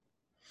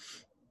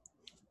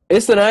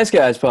It's the Nice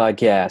Guys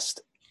podcast,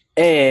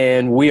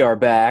 and we are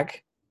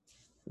back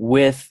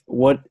with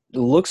what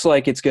looks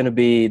like it's going to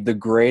be the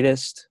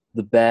greatest,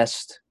 the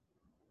best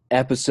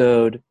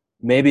episode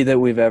maybe that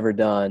we've ever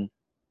done,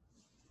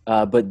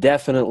 but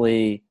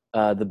definitely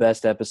the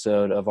best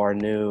episode of our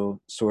new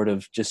sort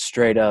of just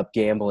straight up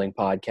gambling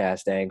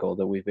podcast angle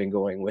that we've been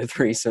going with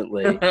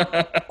recently.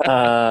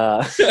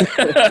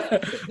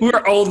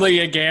 We're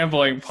only a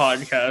gambling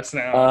podcast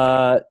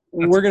now.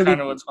 We're gonna kind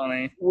of what's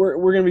funny.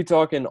 We're gonna be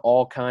talking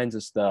all kinds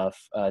of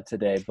stuff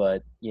today,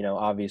 but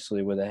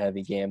obviously with a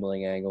heavy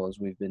gambling angle as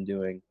we've been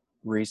doing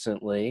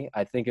recently.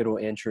 I think it'll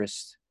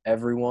interest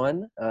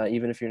everyone,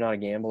 even if you're not a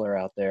gambler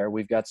out there.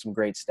 We've got some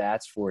great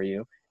stats for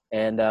you,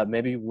 and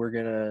maybe we're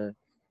gonna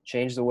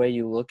change the way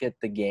you look at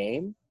the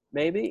game.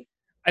 Maybe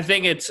I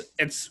think it's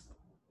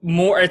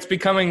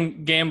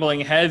becoming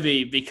gambling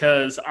heavy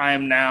because I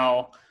am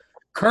now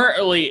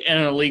currently in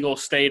a legal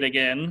state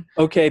again.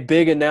 Okay,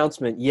 big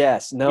announcement.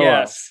 Yes, Noah.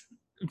 Yes.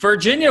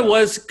 Virginia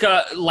was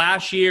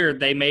last year.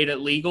 They made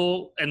it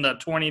legal in the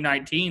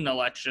 2019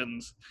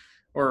 elections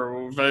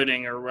or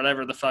voting or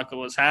whatever the fuck it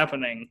was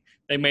happening.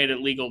 They made it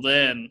legal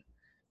then,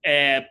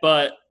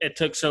 but it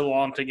took so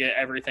long to get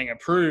everything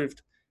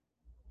approved.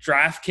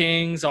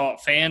 DraftKings,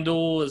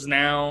 FanDuel is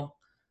now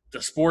 –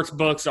 the sports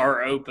books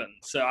are open.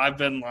 So I've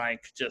been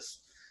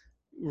just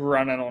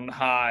running on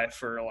high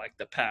for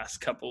the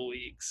past couple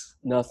weeks.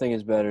 Nothing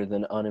is better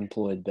than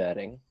unemployed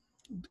betting.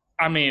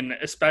 I mean,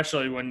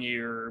 especially when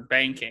you're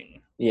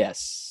banking.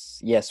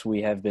 Yes,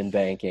 we have been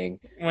banking.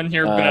 When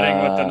you're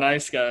betting with the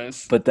nice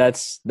guys. But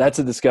that's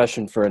a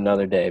discussion for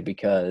another day,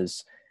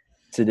 because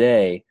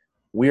today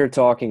we are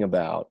talking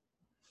about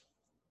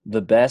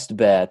the best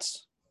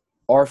bets,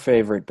 our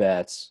favorite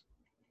bets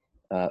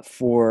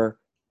for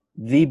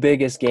the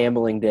biggest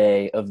gambling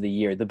day of the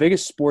year, the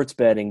biggest sports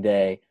betting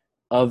day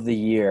of the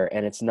year,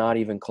 and it's not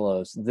even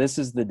close. This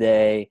is the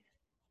day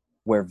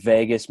where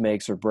Vegas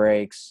makes or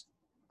breaks.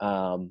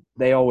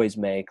 They always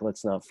make.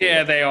 Let's not forget.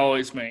 Yeah, they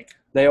always make.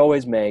 They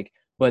always make.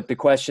 But the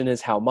question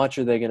is, how much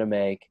are they going to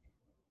make?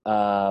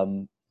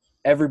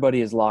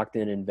 Everybody is locked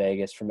in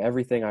Vegas. From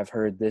everything I've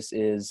heard, this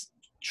is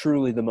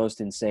truly the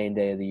most insane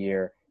day of the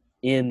year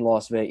in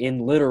Las Vegas, in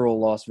literal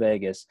Las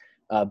Vegas.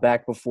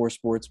 Back before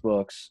sports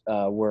books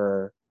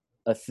were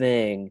a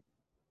thing.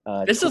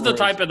 This is the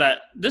type of that.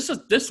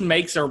 This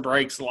makes or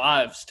breaks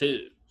lives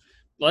too.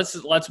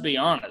 Let's be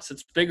honest.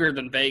 It's bigger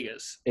than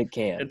Vegas. It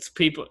can. It's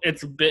people.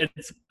 It's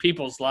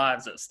people's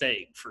lives at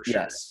stake for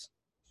sure.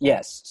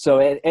 Yes. So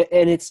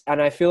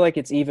and I feel like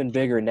it's even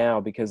bigger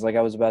now because, like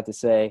I was about to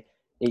say,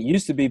 it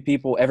used to be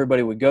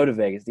everybody would go to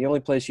Vegas. The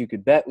only place you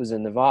could bet was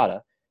in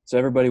Nevada, so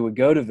everybody would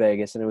go to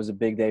Vegas, and it was a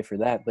big day for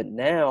that. But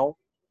now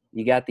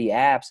you got the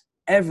apps.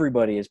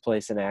 Everybody is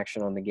placing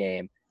action on the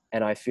game,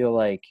 and I feel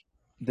like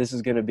this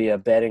is going to be a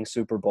betting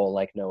Super Bowl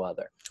like no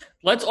other.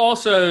 Let's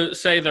also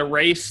say the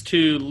race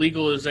to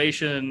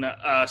legalization,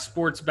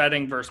 sports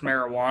betting versus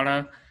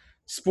marijuana.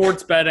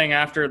 Sports betting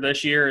after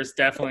this year is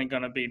definitely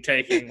going to be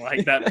taking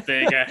that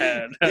big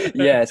ahead.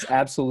 Yes,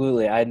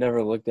 absolutely. I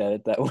never looked at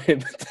it that way,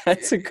 but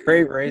that's a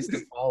great race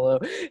to follow.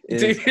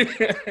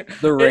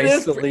 The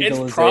race to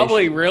legalization. It's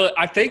probably really.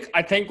 I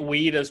think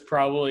weed is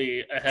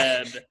probably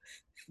ahead,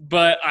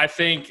 but I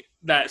think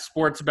that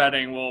sports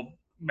betting will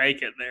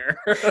make it there.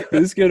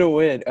 Who's gonna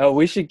win? Oh,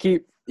 we should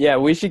keep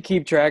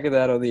track of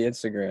that on the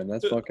Instagram.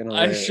 That's fucking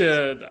hilarious.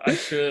 I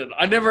should.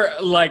 I never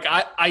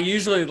I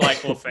usually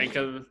will think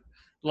of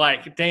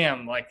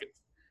damn,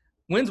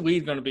 when's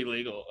weed gonna be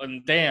legal?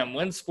 And damn,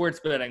 when's sports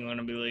betting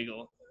gonna be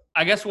legal?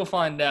 I guess we'll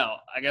find out.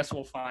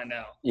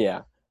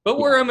 Yeah. But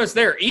we're almost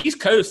there.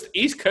 East Coast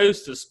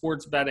is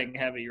sports betting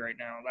heavy right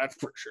now, that's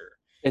for sure.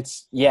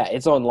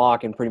 It's on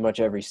lock in pretty much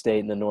every state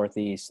in the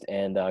Northeast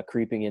and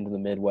creeping into the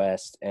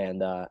Midwest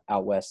and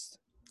out west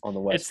on the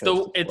West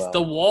Coast. It's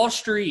the Wall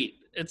Street.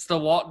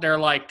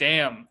 They're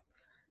damn,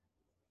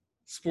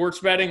 sports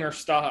betting or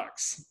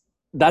stocks.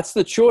 That's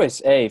the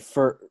choice. Hey,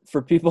 for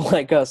people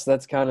like us,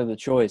 that's kind of the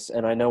choice,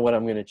 and I know what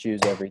I'm going to choose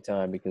every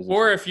time because.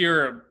 Or if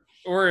you're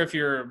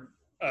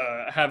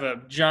have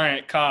a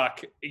giant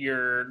cock,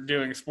 you're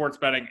doing sports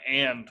betting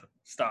and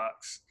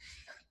stocks.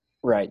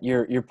 Right,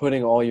 you're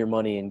putting all your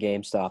money in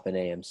GameStop and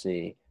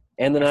AMC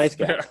and the Nice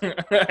Guys,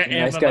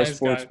 Nice Guys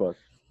Sportsbook.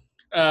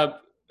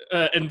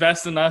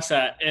 Invest in us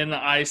at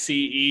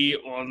NICE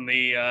on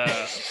the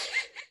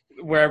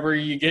wherever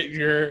you get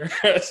your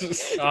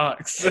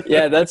stocks.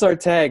 Yeah, that's our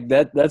tag.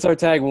 That's our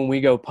tag when we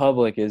go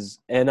public is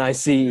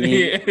NICE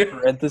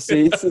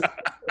parentheses.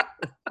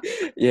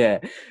 Yeah.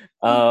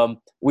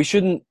 We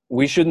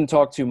shouldn't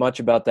talk too much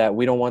about that.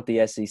 We don't want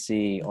the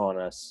SEC on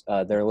us.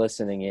 They're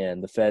listening in.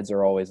 The feds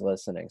are always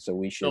listening, so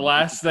we should.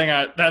 That's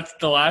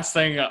the last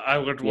thing I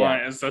would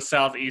want is the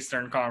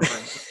Southeastern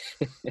Conference.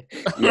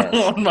 Yes.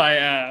 On my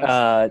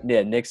ass.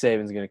 Nick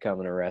Saban's going to come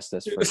and arrest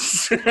us for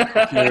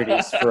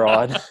securities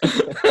fraud.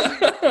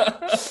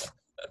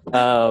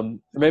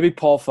 Maybe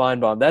Paul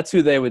Feinbaum. That's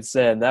who they would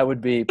send. That would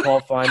be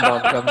Paul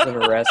Feinbaum comes and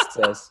arrests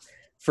us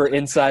for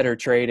insider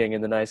trading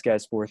in the Nice Guy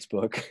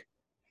Sportsbook.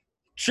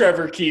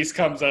 Trevor Keys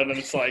comes out and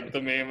it's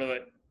the meme of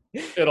it.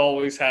 It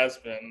always has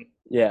been.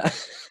 Yeah.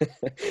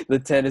 The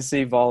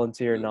Tennessee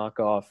Volunteer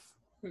knockoff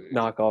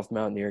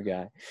Mountaineer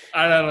guy.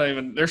 I don't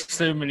even. There's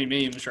so many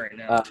memes right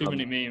now. Too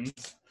many Um,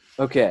 memes.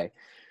 okay.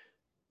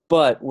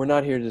 But we're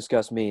not here to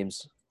discuss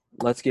memes.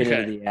 Let's get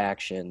into Okay. the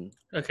action.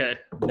 Okay.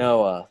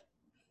 Noah,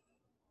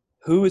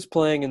 who is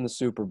playing in the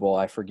Super Bowl?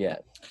 I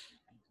forget.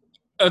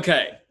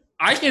 Okay.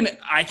 I can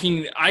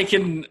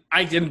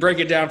break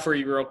it down for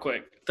you real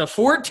quick. The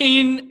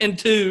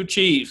 14-2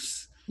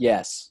 Chiefs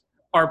Yes.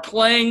 are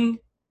playing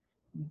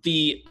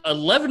the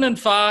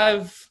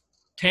 11-5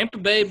 Tampa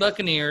Bay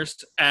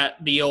Buccaneers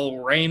at the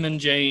old Raymond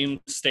James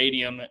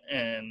Stadium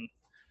and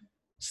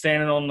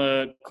standing on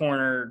the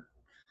corner,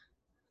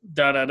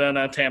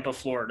 Tampa,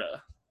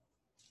 Florida.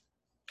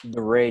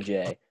 The Ray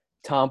J.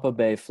 Tampa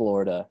Bay,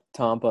 Florida.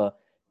 Tampa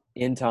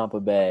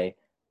Bay.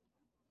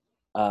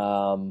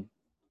 I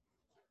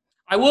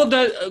will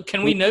note,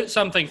 can we note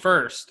something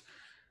first?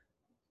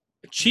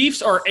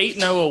 Chiefs are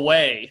 8-0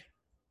 away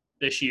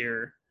this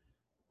year.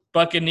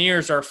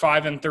 Buccaneers are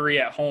 5-3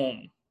 at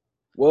home.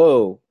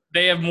 Whoa.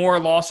 They have more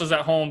losses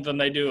at home than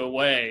they do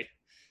away.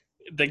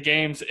 The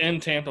game's in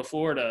Tampa,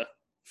 Florida.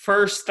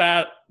 First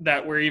stat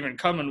that we're even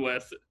coming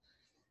with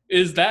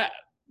is that.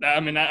 I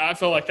mean, I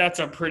feel like that's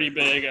a pretty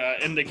big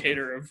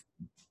indicator of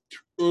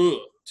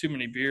too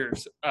many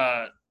beers.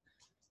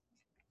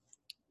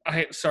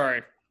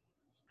 Sorry.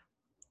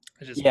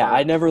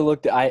 I never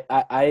looked.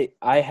 I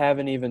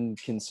haven't even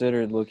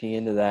considered looking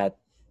into that.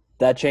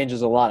 That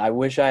changes a lot. I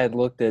wish I had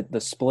looked at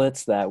the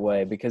splits that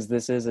way because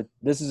this is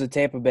a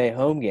Tampa Bay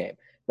home game.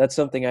 That's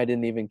something I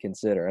didn't even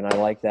consider, and I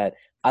like that.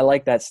 I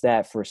like that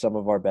stat for some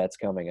of our bets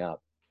coming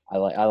up. I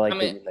like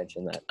that you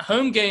mentioned that.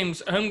 Home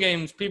games.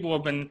 People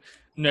have been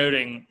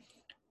noting.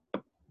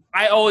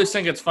 I always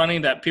think it's funny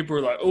that people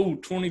are like, "Oh,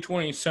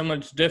 2020 is so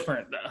much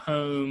different. That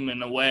home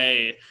and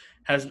away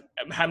haven't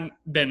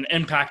been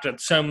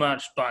impacted so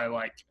much by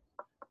like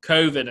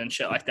COVID and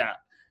shit like that,"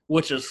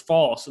 which is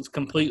false. It's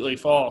completely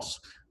false.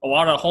 A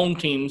lot of home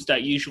teams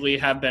that usually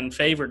have been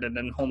favored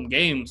in home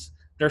games,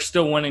 they're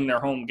still winning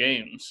their home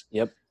games.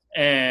 Yep.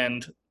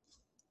 And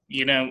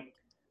the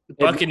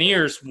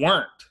Buccaneers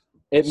weren't.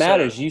 It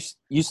matters. You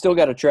still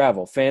got to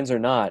travel. Fans or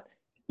not,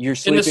 you're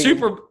sleeping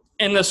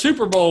in the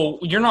Super Bowl.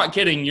 You're not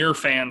getting your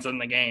fans in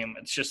the game.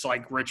 It's just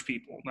like rich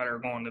people that are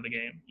going to the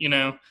game.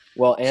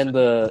 Well, and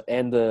the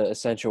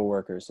essential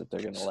workers that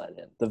they're going to let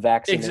in, the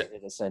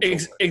vaccinated essential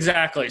workers.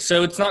 Exactly.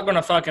 So it's not going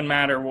to fucking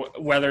matter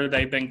whether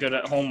they've been good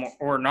at home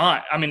or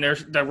not. I mean,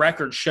 the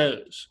record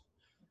shows.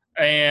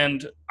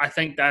 And I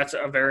think that's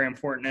a very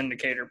important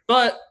indicator.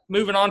 But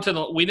moving on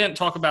to we didn't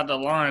talk about the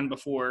line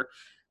before.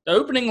 The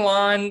opening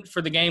line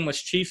for the game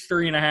was Chiefs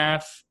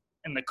 3.5,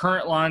 and the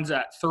current line's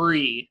at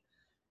 3.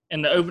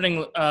 And the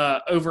opening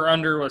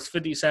over-under was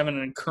 57,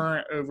 and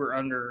current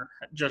over-under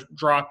just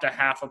dropped a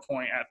half a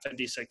point at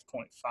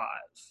 56.5.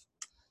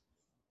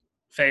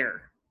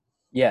 Fair.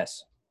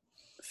 Yes.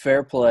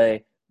 Fair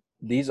play.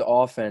 These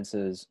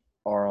offenses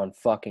are on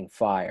fucking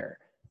fire.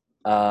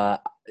 Of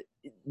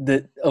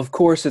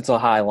course it's a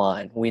high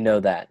line. We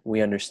know that.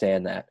 We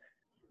understand that.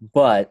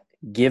 But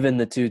given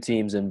the two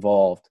teams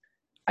involved,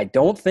 I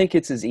don't think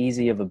it's as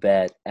easy of a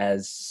bet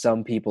as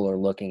some people are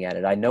looking at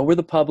it. I know where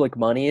the public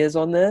money is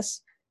on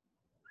this.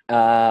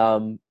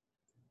 I'm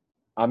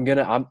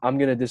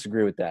gonna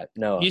disagree with that.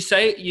 No. You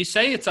say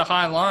it's a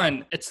high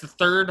line. It's the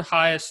third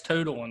highest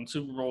total in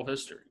Super Bowl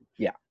history.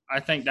 Yeah. I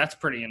think that's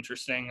pretty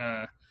interesting.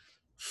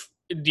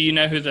 Do you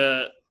know who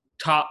the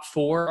top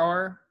 4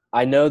 are?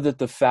 I know that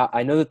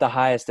the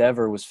highest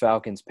ever was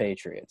Falcons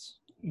Patriots.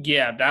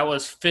 Yeah, that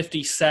was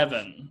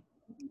 57.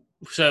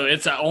 So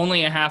it's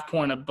only a half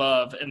point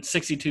above, and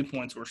 62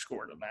 points were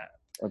scored on that.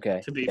 Okay.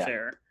 To be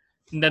fair.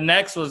 The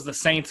next was the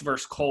Saints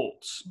versus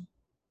Colts.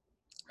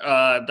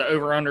 The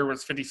over-under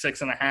was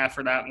 56.5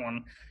 for that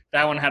one.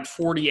 That one had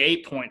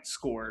 48 points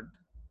scored.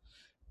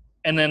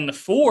 And then the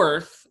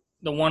fourth,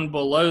 the one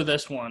below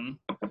this one,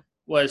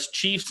 was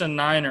Chiefs and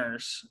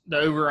Niners. The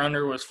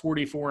over-under was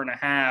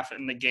 44.5,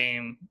 and the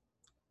game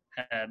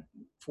had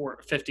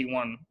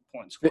 51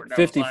 points scored.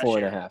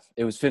 54.5.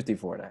 It was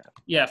 54.5.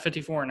 Yeah,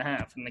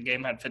 54.5, and the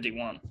game had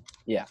 51.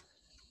 Yeah.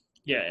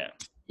 Yeah.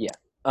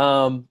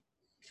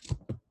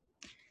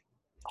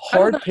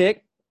 Hard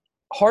pick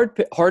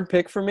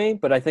for me,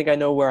 but I think I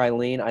know where I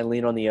lean. I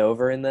lean on the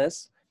over in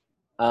this.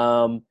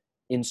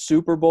 In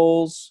Super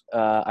Bowls,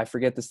 I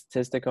forget the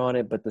statistic on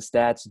it, but the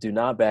stats do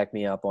not back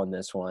me up on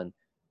this one.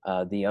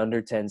 The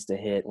under tends to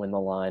hit when the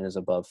line is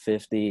above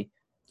 50.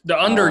 The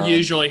under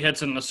usually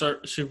hits in the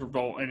Super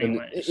Bowl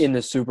anyways. In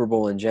the Super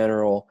Bowl in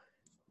general,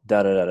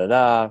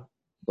 blah,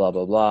 blah,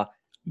 blah.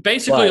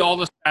 Basically, all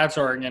the stats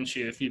are against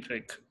you if you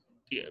pick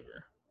the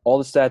over. All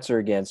the stats are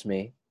against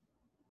me,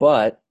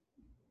 but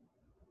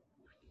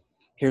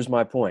here's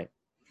my point.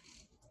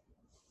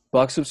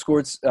 Bucs have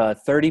scored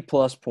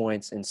 30-plus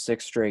points in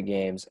 6 straight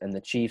games, and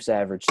the Chiefs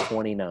averaged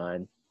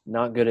 29.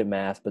 Not good at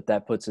math, but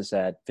that puts us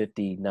at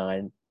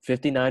 59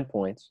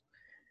 points.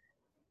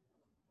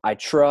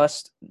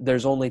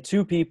 There's only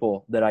 2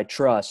 people that I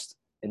trust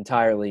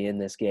entirely in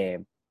this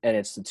game, and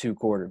it's the two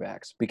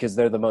quarterbacks because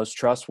they're the most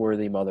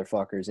trustworthy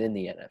motherfuckers in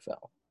the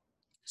NFL.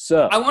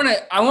 So I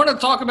want to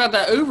talk about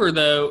that over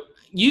though.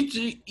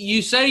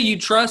 You say you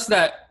trust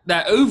that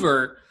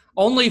over.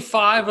 Only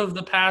 5 of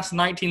the past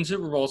 19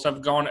 Super Bowls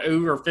have gone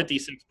over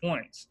 56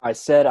 points. I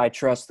said I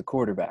trust the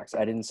quarterbacks.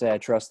 I didn't say I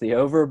trust the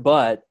over,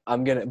 but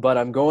I'm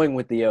going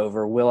with the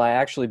over. Will I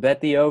actually bet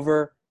the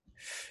over?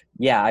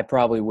 Yeah, I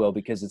probably will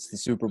because it's the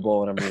Super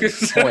Bowl and I'm rooting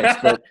for points.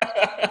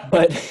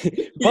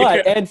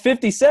 But and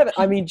 57.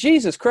 I mean,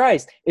 Jesus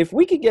Christ! If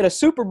we could get a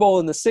Super Bowl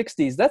in the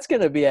 60s, that's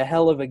going to be a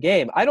hell of a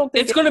game. I don't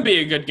think it's going to be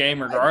a good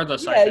game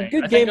regardless. Yeah, I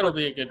think it'll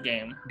be a good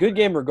game. Good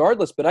game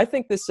regardless. But I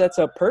think this sets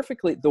up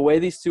perfectly the way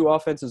these two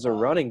offenses are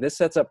running. This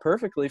sets up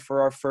perfectly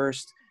for our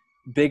first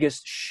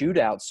biggest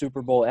shootout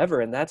Super Bowl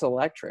ever, and that's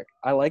electric.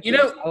 I like.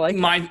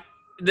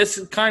 This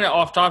is kind of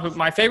off topic.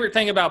 My favorite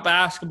thing about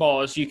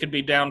basketball is you could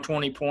be down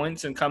 20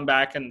 points and come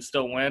back and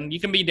still win. You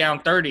can be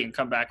down 30 and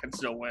come back and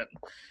still win.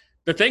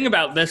 The thing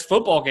about this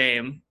football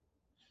game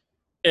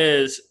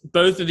is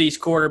both of these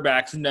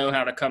quarterbacks know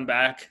how to come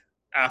back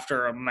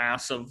after a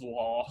massive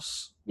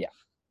loss. Yeah.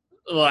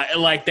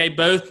 Like they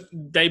both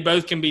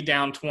can be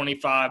down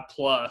 25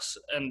 plus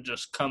and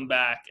just come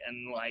back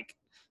and like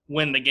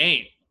win the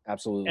game.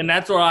 Absolutely. And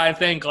that's why I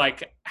think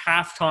like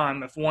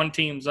halftime, if one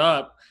team's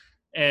up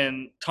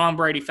in Tom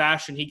Brady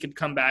fashion, he could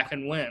come back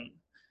and win.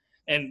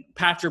 And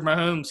Patrick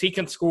Mahomes, he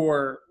can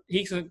score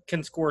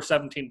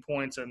 17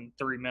 points in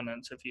 3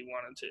 minutes if he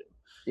wanted to.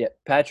 Yeah,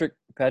 Patrick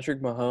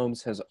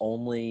Mahomes has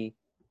only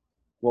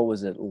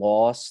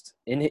lost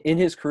in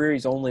his career.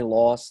 He's only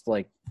lost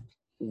like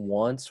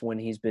once when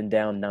he's been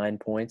down 9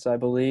 points, I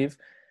believe.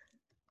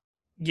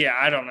 Yeah,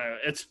 I don't know.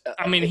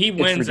 He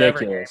wins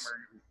every game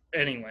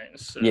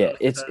anyways. So yeah,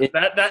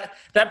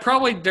 that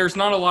probably there's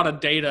not a lot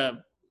of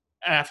data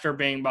after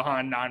being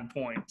behind 9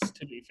 points,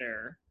 to be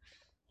fair.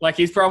 Like,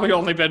 he's probably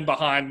only been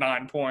behind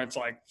 9 points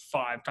like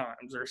 5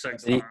 times or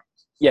 6 times.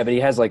 Yeah, but he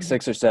has like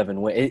 6 or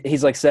 7.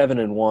 He's like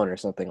 7-1 or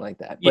something like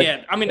that. But,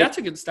 yeah, I mean that's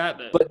a good stat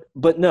though.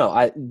 But no.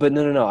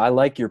 I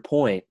like your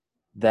point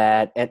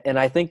that, and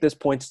I think this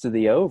points to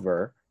the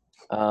over,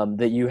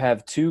 that you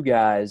have two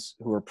guys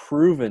who are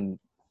proven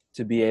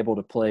to be able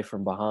to play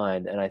from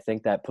behind, and I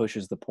think that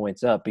pushes the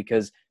points up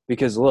because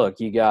look,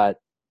 you got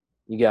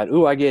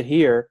I get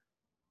here,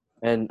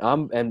 and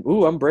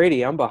I'm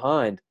Brady, I'm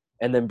behind.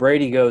 And then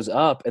Brady goes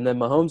up, and then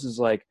Mahomes is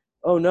like,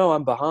 oh, no,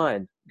 I'm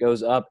behind,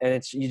 goes up.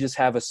 And you just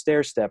have a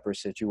stair-stepper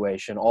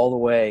situation all the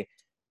way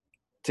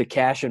to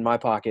cash in my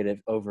pocket at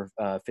over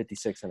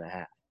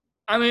 56.5.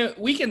 I mean,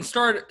 we can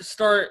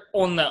start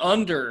on the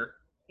under,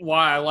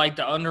 why I like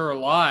the under a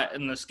lot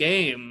in this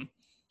game.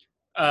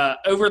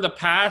 Over the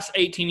past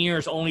 18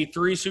 years, only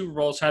 3 Super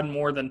Bowls had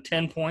more than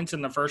 10 points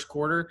in the first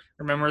quarter.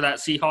 Remember that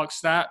Seahawks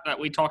stat that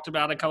we talked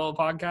about a couple of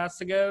podcasts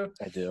ago?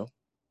 I do.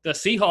 The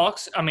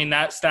Seahawks, I mean,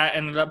 that stat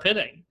ended up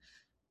hitting.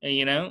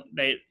 And,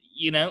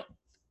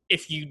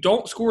 if you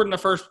don't score in the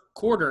first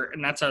quarter,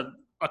 and that's a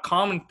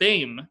common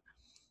theme,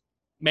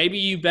 maybe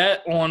you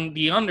bet on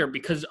the under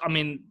because, I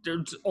mean,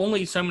 there's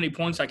only so many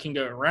points that can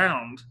go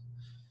around.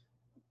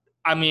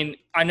 I mean,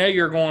 I know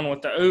you're going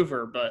with the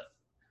over, but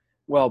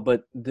 – well,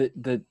 but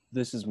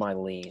this is my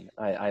lean.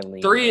 I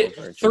lean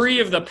three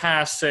of the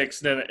past 6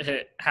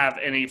 didn't have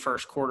any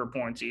first quarter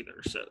points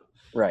either. So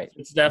right,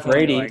 it's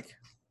definitely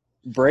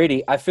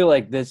Brady, I feel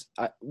like this.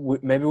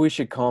 Maybe we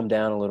should calm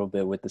down a little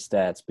bit with the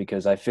stats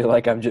because I feel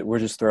like we're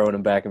just throwing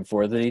them back and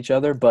forth at each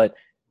other. But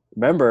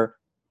remember,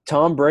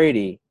 Tom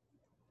Brady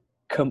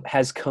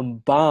has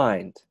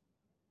combined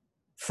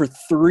for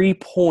 3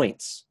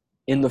 points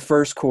in the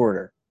first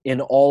quarter in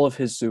all of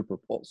his Super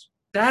Bowls.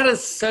 That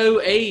is so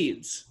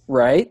AIDS,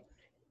 right?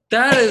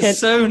 That is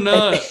so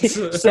nuts.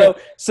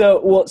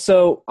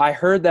 So I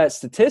heard that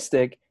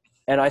statistic,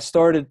 and I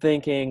started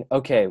thinking,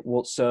 okay,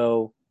 well,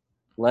 so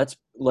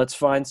let's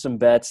find some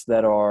bets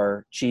that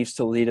are Chiefs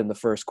to lead in the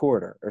first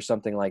quarter or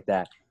something like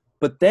that.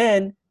 But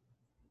then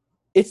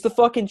it's the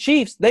fucking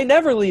Chiefs. They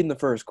never lead in the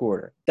first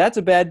quarter. That's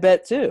a bad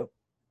bet too.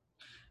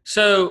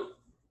 So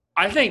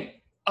I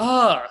think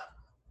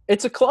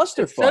it's a clusterfuck.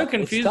 It's so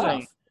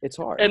confusing. It's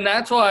hard. And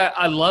that's why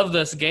I love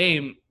this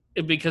game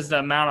because the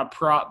amount of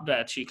prop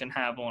bets you can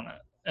have on it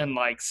and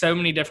like so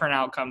many different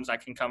outcomes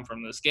that can come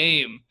from this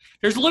game.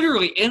 There's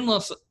literally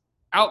endless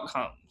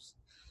outcomes.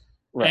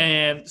 Right.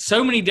 And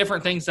so many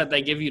different things that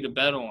they give you to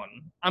bet on.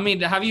 I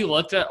mean, have you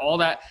looked at all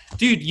that?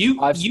 Dude, you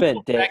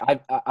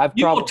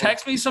will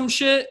text me some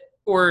shit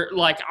or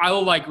like I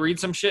will like read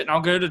some shit and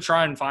I'll go to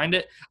try and find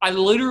it. I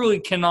literally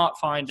cannot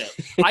find it.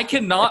 I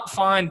cannot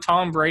find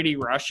Tom Brady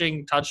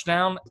rushing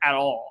touchdown at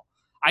all.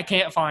 I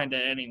can't find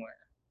it anywhere.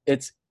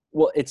 It's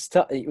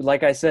tough.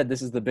 Like I said,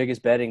 this is the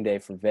biggest betting day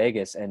for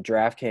Vegas, and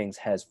DraftKings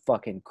has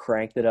fucking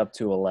cranked it up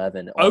to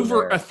 11.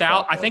 Over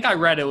 1,000. I think I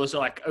read it was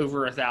like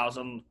over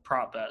 1,000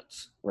 prop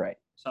bets. Right.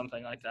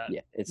 Something like that.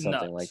 Yeah, it's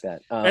something like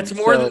that. It's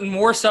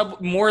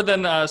more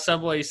than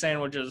Subway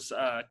sandwiches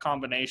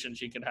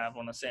combinations you could have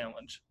on a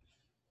sandwich.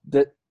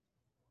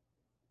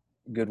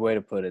 Good way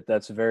to put it.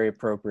 That's very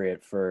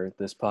appropriate for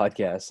this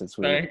podcast since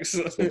Thanks.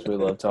 we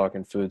love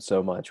talking food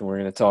so much, and we're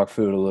going to talk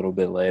food a little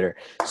bit later.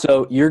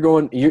 So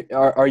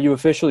are you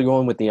officially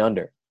going with the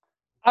under?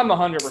 I'm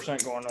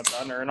 100% going with the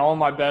under, and all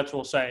my bets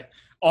will say,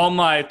 all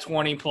my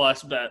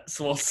 20-plus bets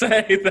will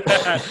say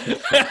that,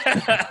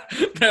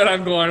 that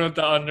I'm going with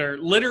the under.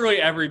 Literally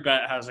every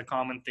bet has a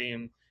common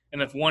theme,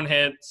 and if one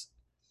hits,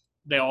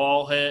 they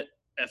all hit.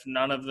 If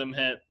none of them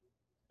hit,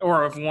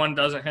 or if one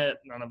doesn't hit,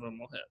 none of them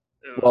will hit.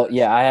 Well,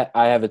 yeah,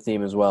 I have a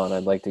theme as well, and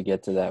I'd like to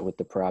get to that with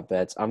the prop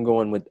bets. I'm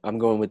going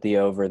with the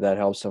over. That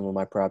helps some of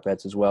my prop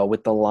bets as well.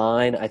 With the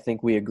line, I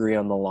think we agree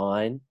on the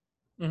line.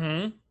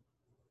 Mm-hmm.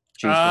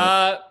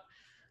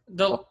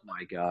 Oh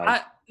my god!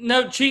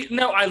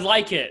 I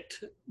like it,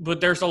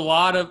 but there's a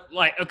lot of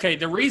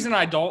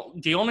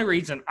the only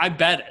reason I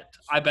bet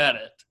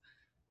it.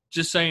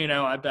 Just so you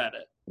know, I bet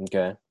it.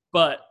 Okay.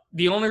 But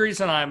the only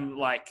reason I'm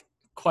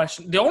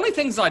the only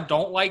things I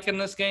don't like in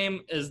this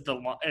game is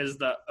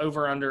the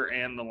over under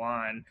and the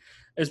line,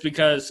 is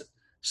because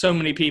so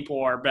many people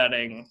are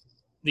betting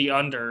the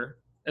under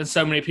and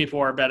so many people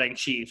are betting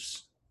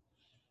Chiefs.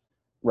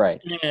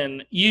 Right.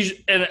 And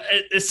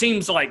it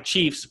seems like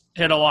Chiefs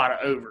hit a lot of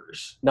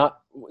overs.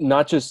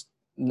 Not just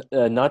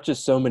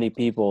so many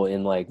people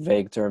in like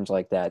vague terms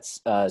like that.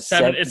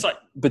 It's like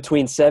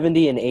between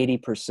 70 and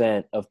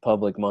 80% of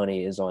public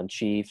money is on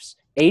Chiefs.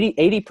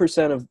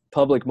 80% of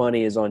public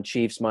money is on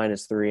Chiefs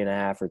minus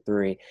 3.5 or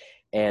 3,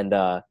 and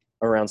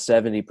around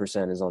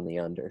 70% is on the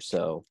under.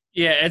 So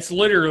yeah, it's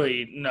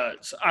literally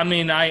nuts. I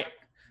mean,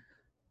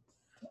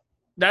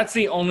 that's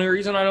the only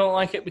reason I don't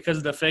like it,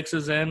 because the fix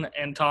is in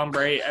and Tom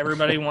Brady.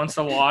 Everybody wants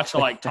to watch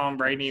Tom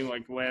Brady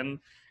win,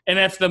 and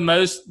it's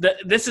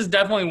this is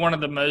definitely one of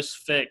the most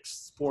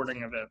fixed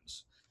sporting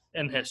events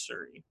in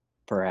history.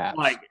 Perhaps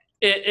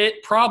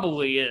it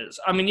probably is.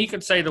 I mean, you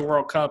could say the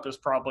World Cup is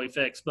probably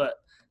fixed, but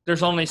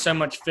there's only so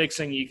much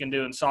fixing you can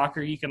do in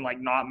soccer. You can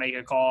not make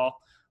a call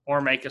or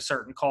make a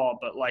certain call,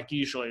 but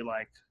usually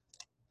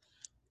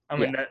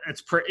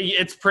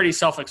it's pretty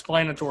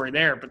self-explanatory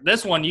there. But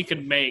this one you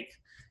could make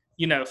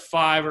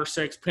 5 or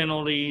 6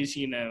 penalties.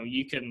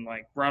 You can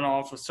run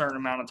off a certain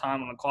amount of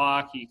time on the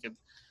clock. You could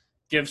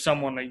give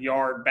someone a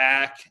yard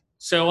back.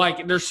 So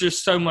there's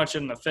just so much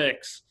in the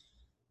fix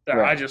that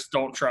I just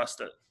don't trust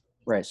it.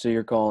 Right. So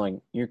you're calling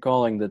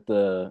that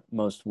the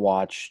most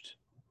watched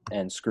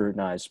and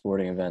scrutinized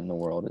sporting event in the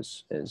world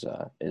is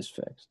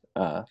fixed.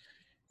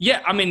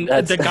 Yeah, I mean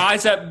the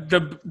guys at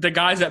the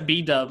guys at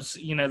B-Dubs,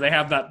 they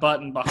have that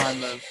button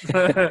behind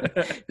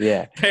the.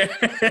 Yeah.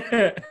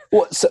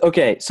 Well, so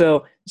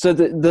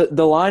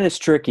the line is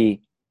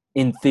tricky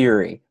in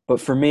theory, but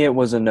for me it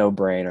was a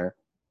no-brainer.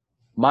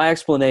 My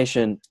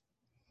explanation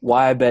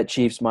why I bet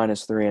Chiefs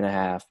minus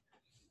 3.5.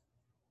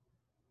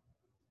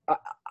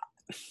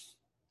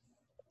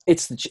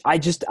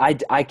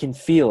 I can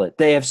feel it.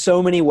 They have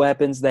so many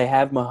weapons. They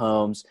have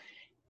Mahomes,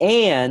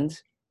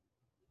 and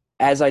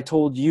as I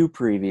told you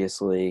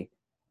previously,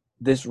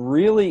 this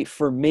really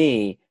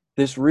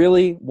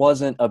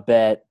wasn't a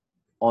bet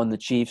on the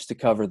Chiefs to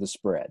cover the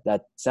spread.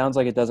 That sounds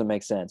like it doesn't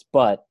make sense,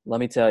 but let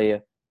me tell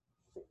you,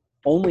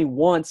 only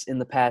once in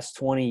the past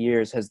 20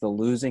 years has the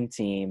losing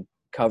team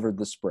covered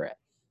the spread.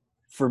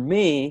 For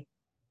me,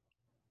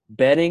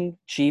 betting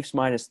Chiefs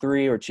minus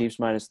 3 or Chiefs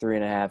minus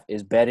 3.5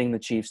 is betting the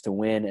Chiefs to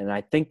win, and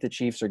I think the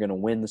Chiefs are going to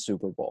win the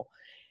Super Bowl.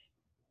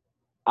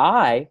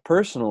 I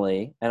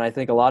personally, and I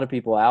think a lot of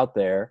people out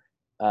there,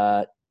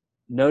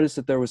 noticed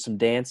that there was some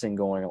dancing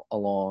going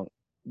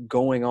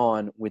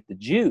on with the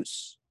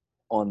juice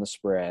on the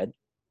spread.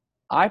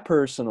 I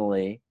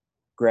personally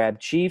grabbed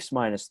Chiefs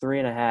minus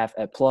 3.5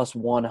 at plus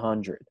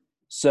 100.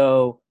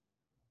 So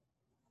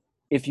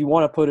if you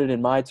want to put it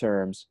in my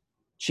terms,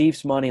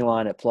 Chiefs money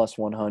line at plus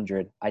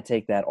 100. I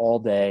take that all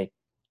day,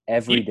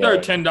 every day. You throw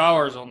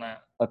 $10 on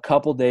that. A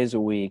couple days a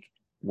week.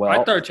 Well,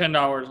 I throw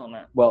 $10 on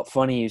that. Well,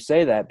 funny you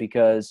say that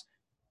because,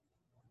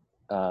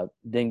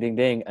 ding, ding,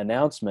 ding,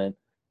 announcement.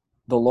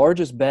 The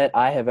largest bet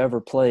I have ever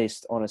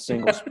placed on a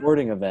single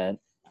sporting event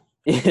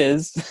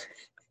is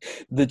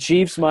the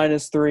Chiefs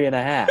minus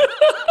 3.5.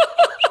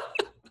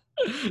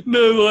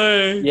 No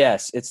way.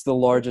 Yes, it's the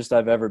largest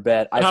I've ever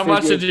bet. How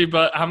much did you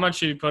put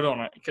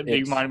on it? Do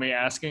you mind me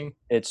asking?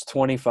 It's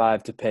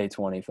 25 to pay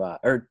 25,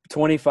 or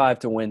 25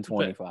 to win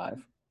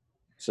 25.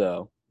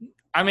 So,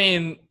 I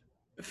mean,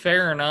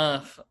 fair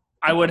enough.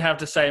 I would have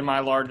to say my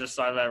largest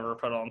I've ever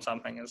put on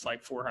something is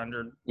like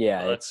 400. Yeah,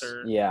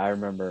 I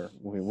remember.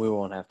 We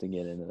won't have to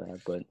get into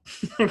that, but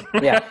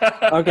yeah.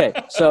 Okay,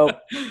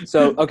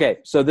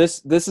 so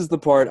this is the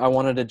part I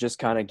wanted to just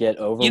kind of get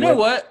over. You know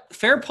what?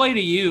 Fair play to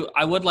you.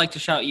 I would like to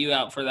shout you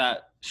out for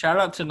that. Shout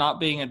out to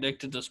not being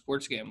addicted to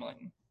sports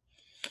gambling.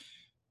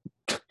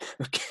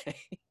 Okay.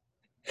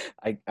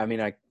 I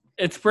mean,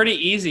 it's pretty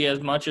easy as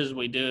much as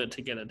we do it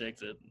to get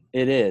addicted.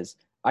 It is.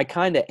 I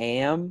kind of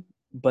am.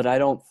 But I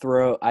don't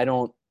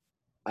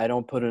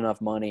put enough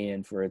money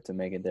in for it to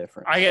make a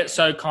difference. I get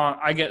so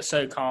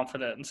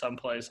confident in some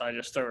place. I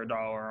just throw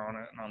 $1 on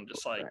it, and I'm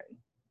just like, right.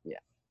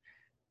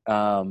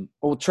 Yeah.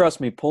 Well,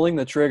 trust me, pulling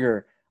the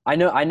trigger. I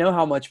know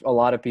how much a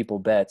lot of people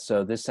bet,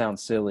 so this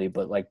sounds silly,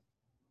 but like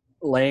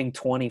laying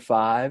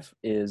 25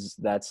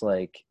 that's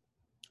like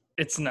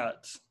It's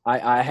nuts.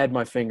 I had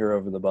my finger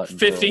over the button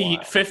for a 50,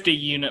 while. 50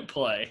 unit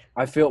play.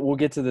 I feel we'll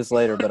get to this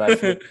later, but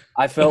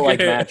I felt like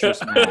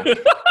Mattress Mac.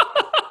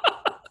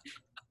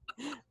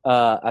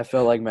 I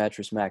felt like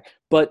Mattress Mac.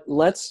 But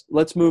let's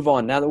move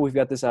on. Now that we've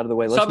got this out of the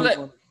way, let's move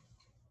on.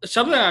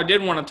 Something I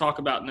did want to talk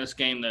about in this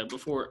game, though,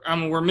 before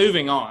we're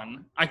moving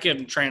on. I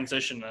can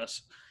transition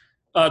this.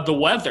 The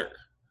weather.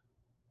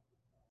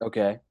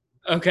 Okay.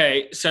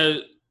 Okay, so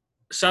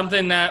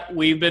something that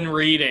we've been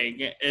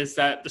reading is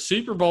that the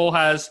Super Bowl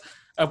has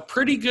a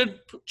pretty good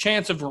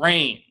chance of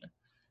rain.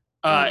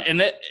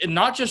 And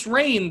not just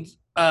rain,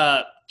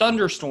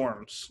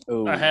 thunderstorms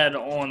ahead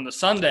on the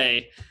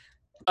Sunday.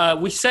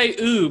 We say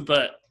ooh,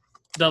 but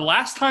the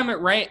last time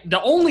it rained,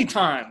 the only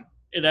time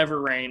it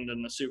ever rained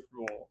in the Super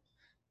Bowl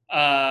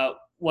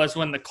was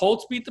when the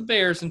Colts beat the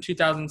Bears in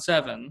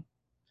 2007,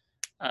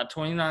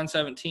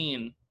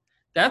 29-17.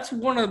 That's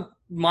one of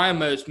my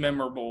most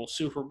memorable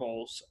Super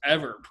Bowls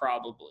ever,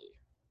 probably.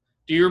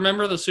 Do you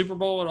remember the Super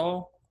Bowl at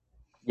all?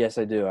 Yes,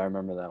 I do. I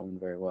remember that one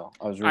very well.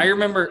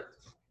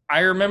 I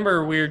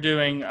remember we were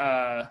doing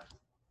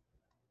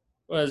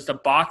was the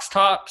box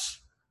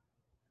tops,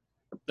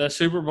 the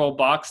Super Bowl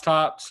box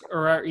tops,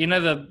 or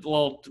the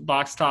little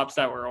box tops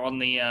that were on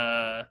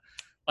the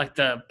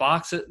the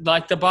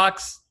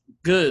box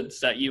goods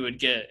that you would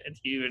get.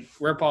 You would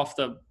rip off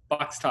the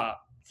box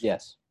top.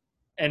 Yes.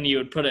 And you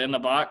would put it in the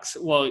box.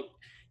 Well,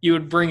 you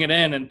would bring it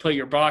in and put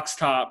your box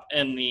top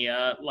in the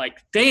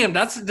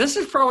this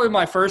is probably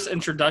my first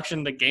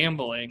introduction to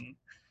gambling.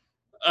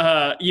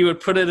 You would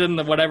put it in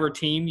the whatever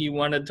team you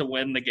wanted to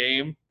win the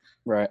game.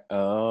 Right.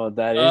 Oh,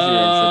 that is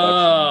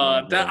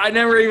your introduction. I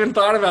never even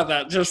thought about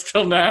that just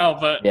till now.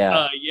 But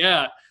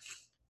yeah.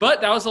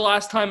 But that was the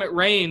last time it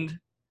rained.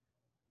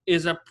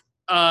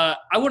 I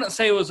wouldn't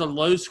say it was a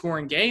low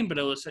scoring game, but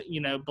it was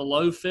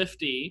below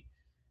 50.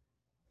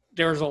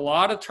 There was a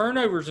lot of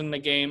turnovers in the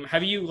game.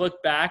 Have you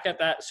looked back at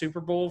that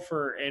Super Bowl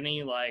for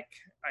any I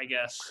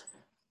guess?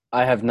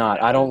 I have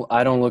not. I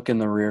don't look in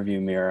the rearview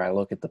mirror. I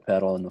look at the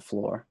pedal and the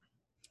floor.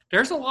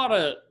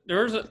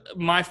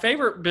 My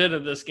favorite bit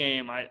of this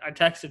game. I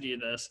texted you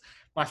this.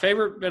 My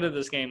favorite bit of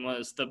this game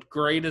was the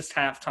greatest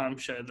halftime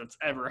show that's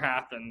ever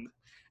happened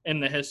in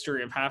the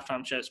history of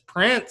halftime shows.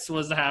 Prince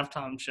was the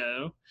halftime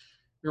show.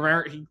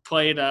 Remember he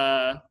played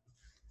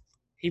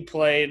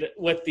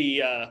with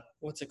the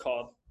what's it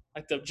called?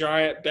 Like the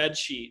giant bed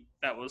sheet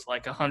that was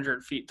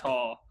 100 feet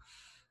tall,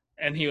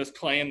 and he was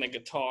playing the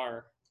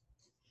guitar.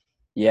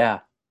 Yeah.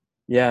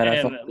 Yeah,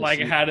 and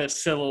it had a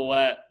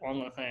silhouette on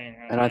the thing.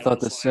 And I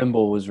thought the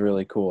symbol was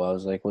really cool. I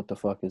was like, "What the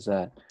fuck is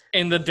that?"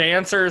 And the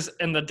dancers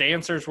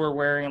were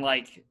wearing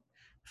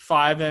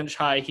 5-inch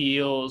high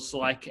heels,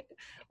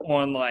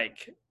 on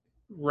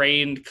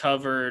rain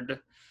covered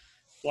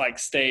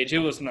stage. It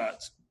was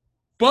nuts.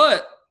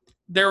 But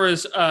there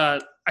was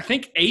I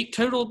think 8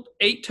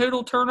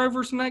 total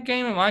turnovers in that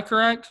game. Am I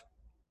correct?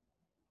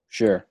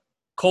 Sure.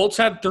 Colts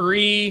had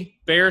 3,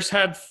 Bears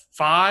had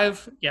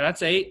 5. Yeah,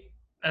 that's 8.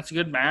 That's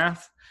good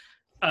math.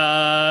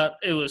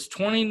 It was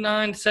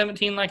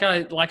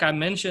 29-17, like I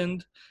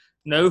mentioned.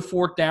 No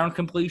fourth down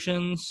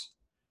completions.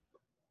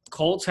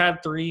 Colts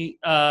had 3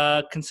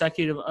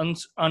 consecutive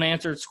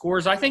unanswered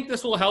scores. I think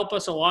this will help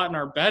us a lot in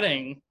our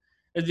betting,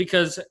 is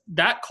because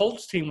that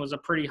Colts team was a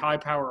pretty high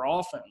power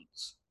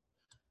offense.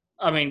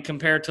 I mean,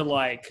 compared to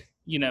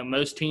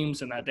most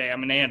teams in that day. I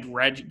mean, they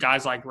had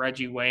guys like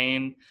Reggie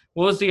Wayne.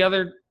 What was the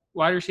other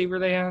wide receiver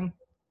they had?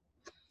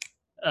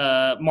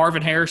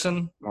 Marvin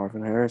Harrison.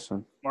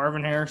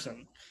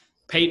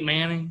 Peyton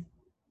Manning.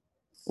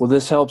 Well,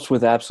 this helps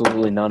with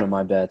absolutely none of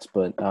my bets,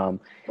 but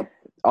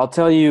I'll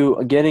tell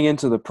you, getting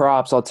into the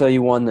props, I'll tell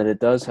you one that it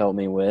does help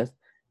me with.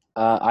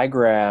 I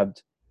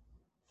grabbed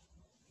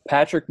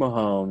Patrick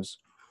Mahomes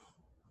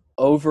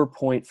over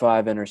 0.5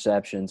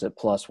 interceptions at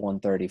plus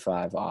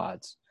 135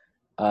 odds.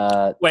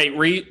 Wait,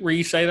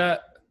 re say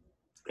that?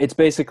 It's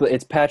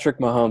Patrick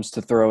Mahomes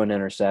to throw an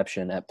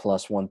interception at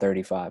plus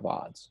 135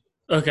 odds.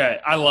 Okay,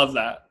 I love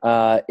that.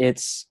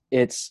 It's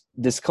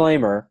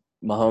disclaimer,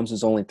 Mahomes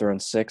has only thrown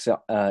 6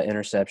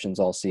 interceptions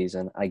all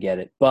season. I get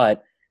it.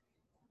 But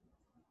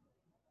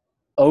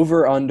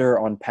over under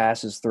on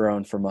passes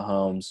thrown for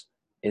Mahomes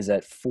is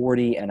at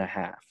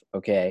 40.5.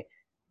 Okay.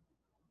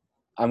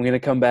 I'm going to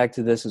come back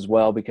to this as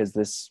well because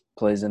this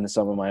plays into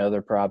some of my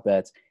other prop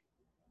bets.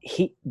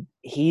 They're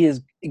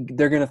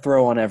going to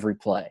throw on every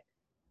play.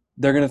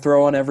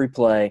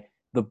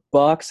 The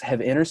Bucs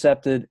have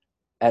intercepted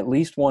at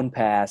least one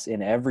pass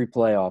in every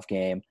playoff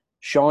game.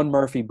 Sean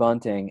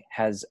Murphy-Bunting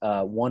has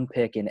 1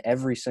 pick in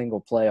every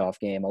single playoff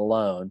game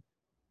alone.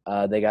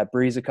 They got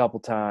Breeze a couple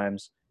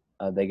times.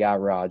 They got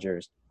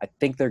Rodgers. I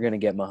think they're going to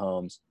get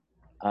Mahomes.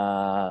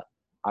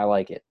 I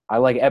like it.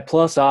 At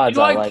plus odds.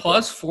 You like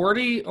plus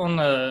 40 on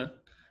the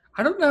 –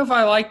 I don't know if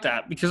I like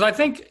that because I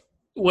think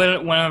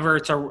whenever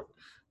it's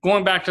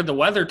going back to the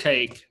weather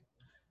take,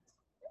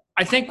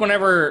 I think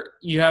whenever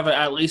you have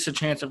at least a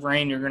chance of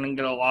rain, you're going to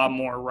get a lot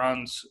more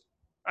runs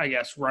I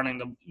guess, running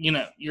the,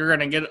 you're going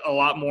to get a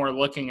lot more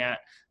looking at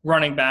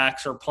running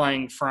backs or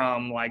playing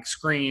from like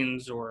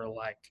screens or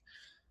like,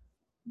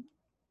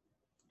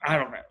 I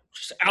don't know,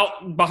 just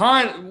out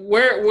behind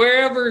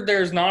wherever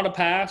there's not a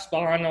pass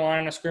behind the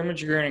line of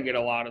scrimmage, you're going to get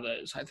a lot of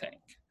those, I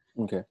think.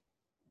 Okay.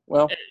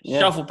 Well,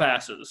 shuffle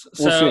passes.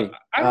 We'll so see.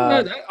 I don't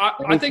know that.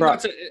 I think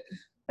that's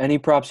any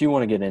props you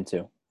want to get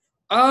into?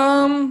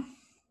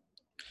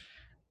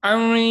 I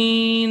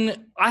mean,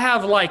 I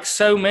have like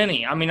so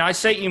many. I mean, I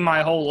sent you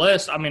my whole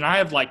list. I mean, I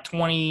have like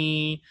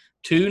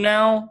 22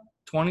 now,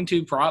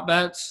 22 prop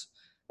bets.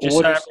 Just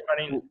so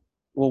everybody.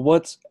 Well,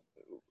 what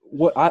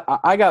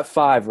I got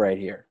 5 right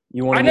here.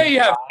 You want? I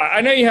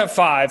know you have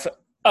 5.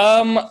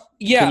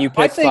 Yeah. Can you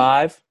pick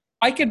 5?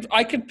 I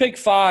could pick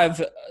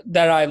 5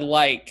 that I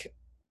like,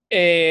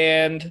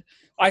 and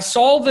I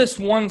saw this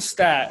one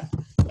stat,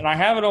 and I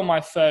have it on my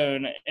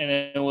phone, and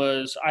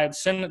I had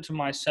sent it to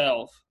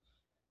myself.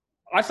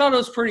 I thought it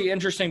was pretty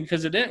interesting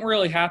because it didn't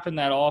really happen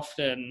that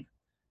often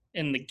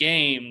in the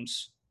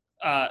games.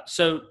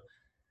 So,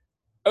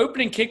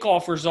 opening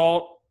kickoff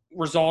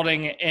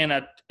resulting in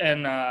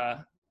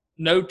a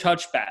no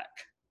touchback,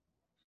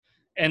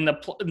 and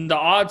the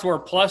odds were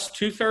plus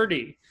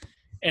 230,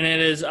 and it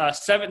is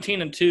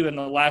 17-2 in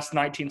the last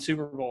 19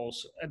 Super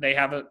Bowls. They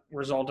haven't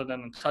resulted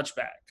in a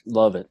touchback.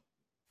 Love it.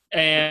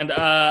 And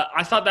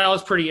I thought that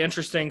was pretty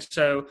interesting.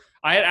 So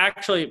I had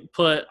actually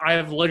I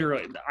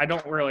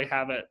don't really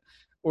have it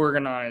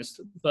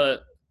organized,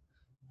 but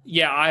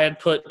yeah, I had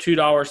put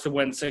 $2 to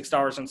win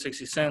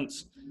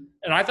 $6.60.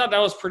 And I thought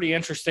that was pretty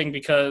interesting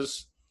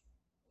because,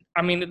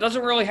 I mean, it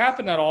doesn't really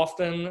happen that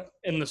often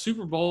in the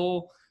Super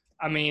Bowl.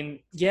 I mean,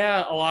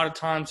 yeah, a lot of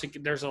times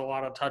there's a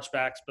lot of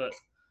touchbacks, but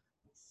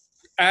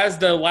as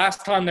the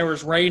last time there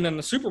was rain in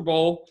the Super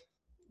Bowl,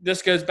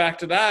 this goes back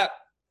to that.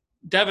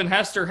 Devin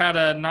Hester had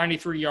a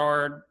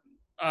 93-yard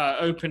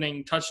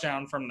opening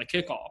touchdown from the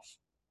kickoff.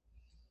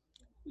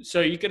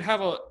 So you could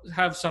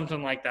have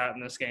something like that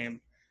in this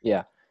game.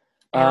 Yeah.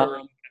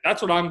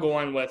 That's what I'm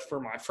going with for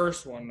my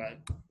first one.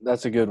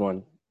 That's a good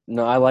one.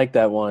 No, I like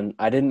that one.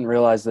 I didn't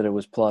realize that it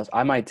was plus.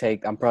 I'm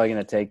probably going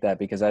to take that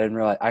because I didn't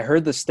realize. I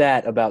heard the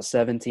stat about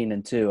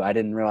 17-2. I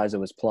didn't realize it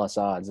was plus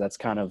odds. It's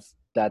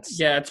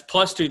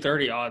plus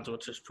 230 odds,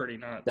 which is pretty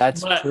nuts.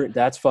 That's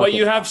fucking. But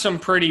you have some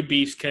pretty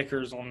beast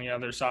kickers on the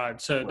other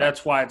side, so right.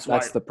 That's why it's.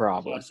 That's the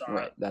problem.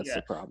 Right. That's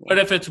the problem. But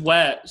if it's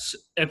wet,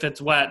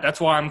 that's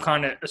why I'm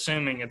kind of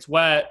assuming it's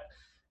wet.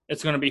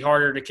 It's going to be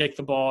harder to kick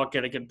the ball,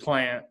 get a good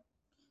plant.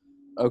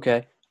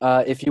 Okay.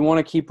 If you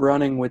want to keep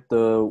running with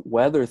the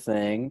weather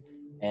thing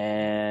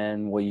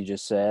and what you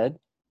just said,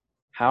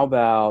 how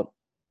about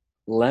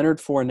Leonard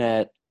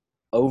Fournette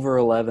over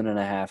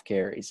 11.5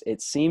 carries?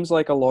 It seems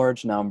like a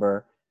large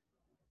number.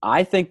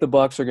 I think the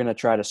Bucs are going to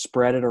try to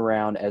spread it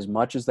around as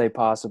much as they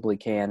possibly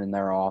can in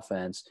their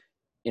offense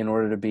in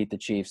order to beat the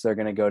Chiefs. They're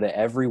going to go to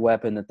every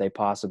weapon that they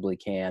possibly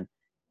can.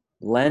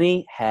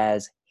 Lenny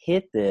has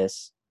hit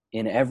this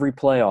in every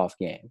playoff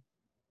game.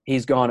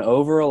 He's gone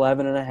over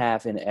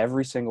 11.5 in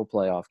every single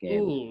playoff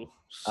game. Ooh,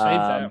 save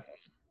that.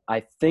 I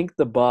think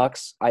the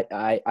Bucs.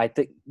 I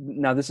think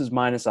now this is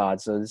minus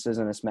odds, so this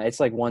isn't a smash. It's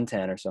like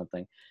 110 or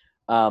something.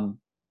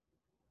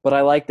 But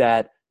I like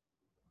that.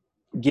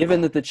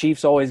 Given that the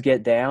Chiefs always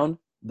get down,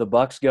 the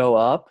Bucs go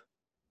up,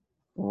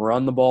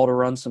 run the ball to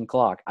run some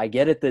clock. I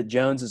get it that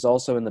Jones is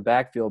also in the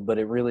backfield, but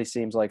it really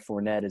seems like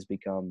Fournette has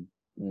become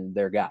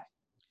their guy.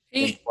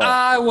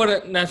 I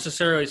wouldn't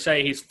necessarily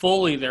say he's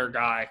fully their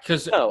guy.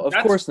 No, of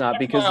course not,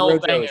 because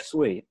Rojo is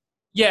sweet.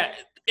 Yeah,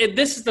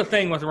 this is the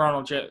thing with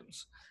Ronald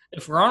Jones.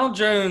 If Ronald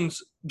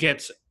Jones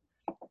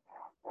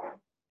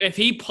if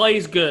he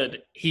plays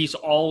good, he's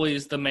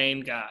always the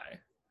main guy.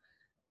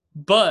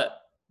 But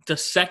the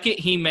second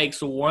he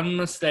makes one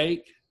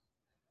mistake,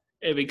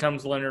 it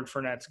becomes Leonard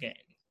Fournette's game.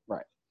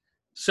 Right.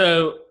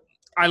 So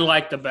I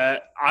like the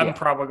bet. I'm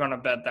probably going to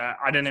bet that.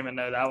 I didn't even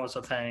know that was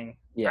a thing.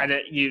 Yeah.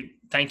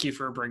 Thank you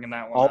for bringing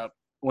that one up.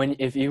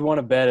 If you want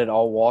to bet it,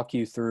 I'll walk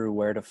you through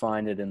where to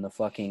find it in the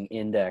fucking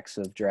index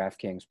of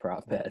DraftKings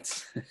prop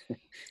bets.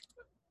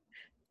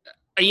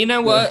 You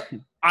know what?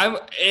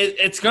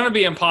 It's going to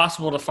be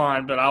impossible to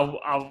find, but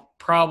I'll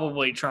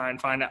probably try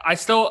and find it. I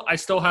still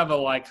have a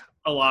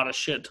lot of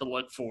shit to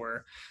look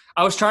for.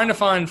 I was trying to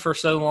find for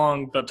so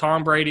long the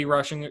Tom Brady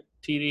rushing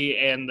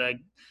TD and the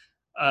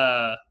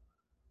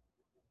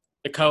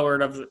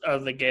color of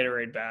the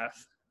Gatorade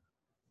bath.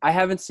 I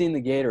haven't seen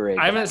the Gatorade.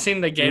 I haven't seen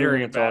the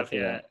Gatorade bath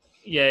yet.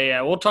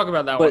 Yeah. We'll talk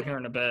about that one here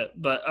in a bit.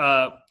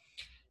 But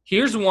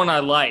here's one I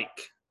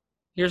like.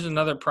 Here's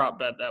another prop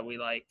bet that we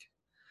like.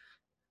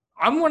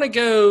 I'm going to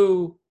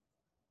go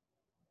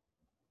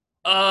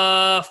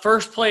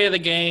first play of the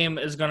game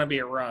is going to be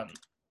a run.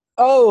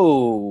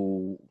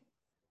 Oh,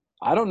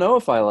 I don't know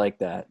if I like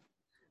that.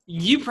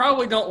 You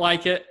probably don't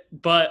like it,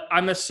 but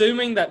I'm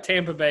assuming that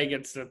Tampa Bay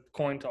gets the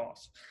coin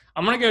toss.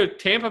 I'm going to go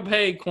Tampa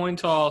Bay coin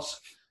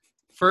toss.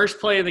 First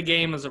play of the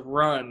game is a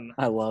run.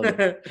 I love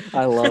it.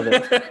 I love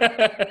it.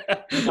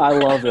 I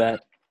love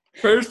that.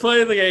 First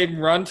play of the game,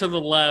 run to the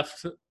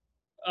left,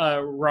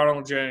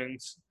 Ronald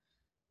Jones.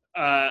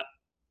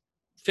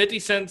 50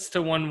 cents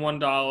to win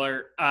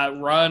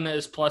 $1. Run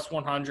is plus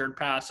 100.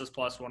 Pass is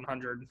plus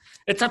 100.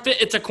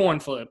 It's a coin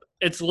flip.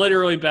 It's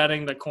literally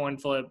betting the coin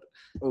flip.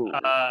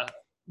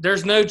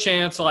 There's no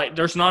chance. Like,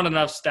 there's not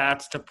enough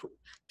stats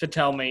to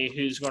tell me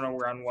who's going to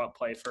run what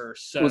play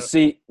first. So I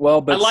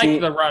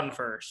like the run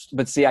first.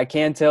 But see, I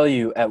can tell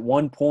you at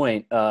one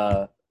point,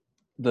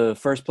 the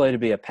first play to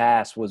be a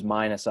pass was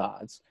minus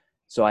odds.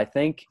 So I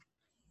think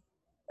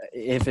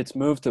if it's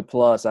moved to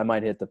plus, I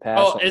might hit the pass.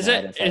 Oh, is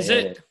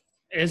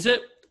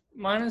it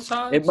minus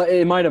odds?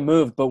 It might have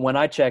moved, but when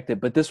I checked it,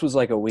 but this was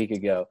like a week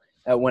ago.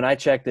 When I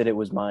checked it, it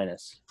was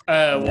minus.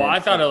 I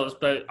thought it was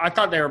both. I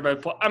thought they were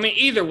both. I mean,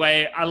 either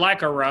way, I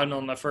like a run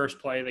on the first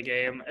play of the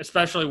game,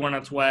 especially when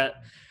it's wet.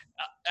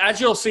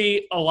 As you'll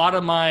see, a lot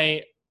of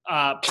my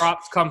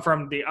props come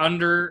from the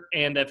under,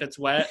 and if it's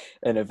wet.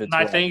 And if it's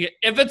I think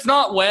if it's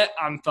not wet,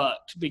 I'm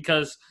fucked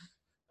because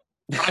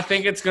I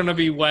think it's going to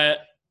be wet,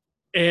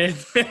 and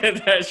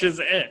that's just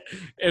it.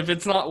 If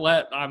it's not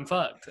wet, I'm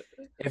fucked.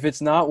 If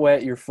it's not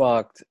wet, you're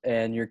fucked,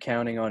 and you're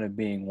counting on it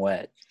being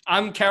wet.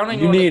 I'm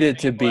counting on it it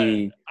to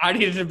be. I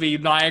need it to be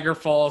Niagara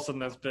Falls in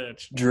this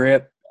bitch.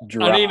 Drip,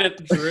 drop. I need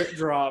it drip,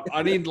 drop.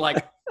 I need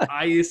like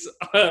ice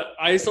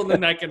on the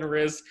neck and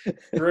wrist,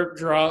 drip,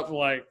 drop,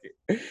 like.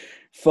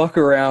 Fuck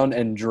around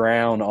and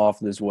drown off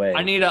this wave.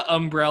 I need an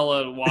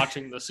umbrella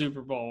watching the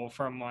Super Bowl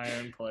from my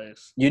own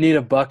place. You need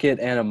a bucket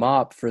and a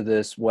mop for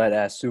this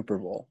wet-ass Super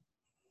Bowl.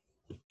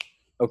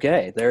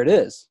 Okay, there it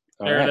is.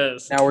 All right. It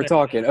is. Now we're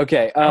talking.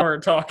 Okay. Now we're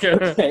talking.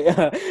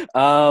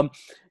 Okay.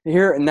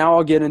 Here, now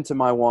I'll get into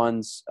my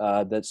ones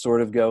that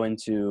sort of go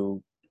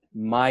into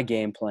my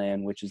game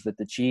plan, which is that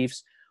the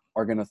Chiefs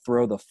are going to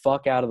throw the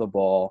fuck out of the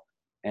ball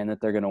and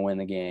that they're going to win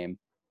the game.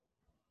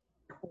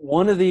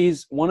 One of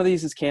these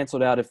is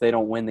canceled out if they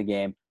don't win the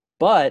game.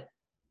 But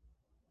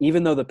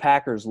even though the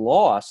Packers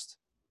lost,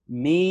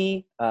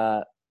 me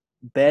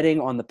betting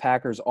on the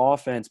Packers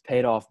offense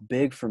paid off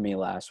big for me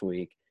last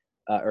week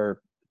or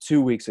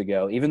 2 weeks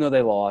ago. Even though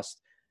they lost,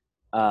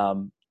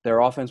 their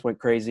offense went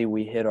crazy.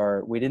 We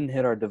didn't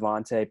hit our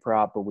Devontae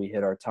prop, but we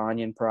hit our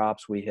Tanyan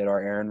props. We hit our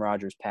Aaron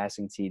Rodgers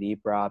passing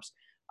TD props.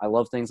 I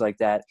love things like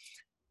that.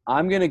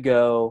 I'm going to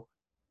go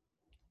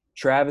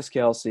Travis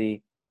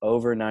Kelce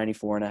over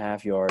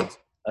 94.5 yards.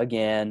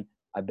 Again,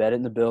 I bet it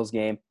in the Bills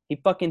game. He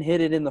fucking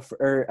hit it in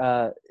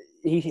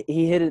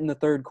he hit it in the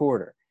third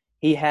quarter.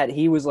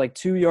 He was like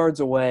 2 yards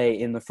away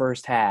in the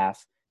first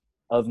half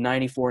of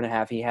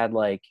 94.5. He had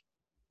like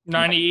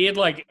 90. He had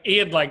like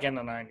in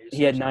the 90s.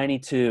 He had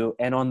 92,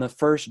 and on the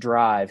first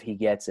drive, he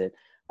gets it.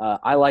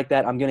 I like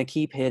that. I'm going to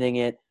keep hitting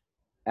it.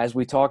 As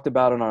we talked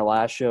about on our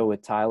last show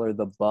with Tyler,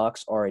 the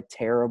Bucs are a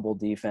terrible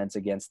defense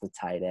against the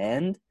tight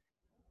end.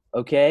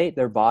 Okay,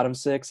 they're bottom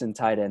 6 in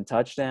tight end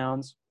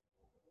touchdowns.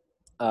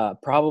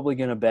 Probably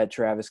going to bet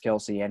Travis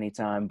Kelce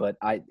anytime, but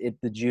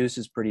the juice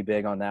is pretty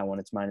big on that one.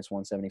 It's minus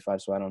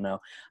 175, so I don't know.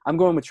 I'm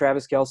going with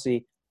Travis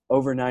Kelce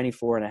over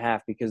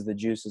 94.5 because the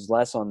juice is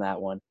less on that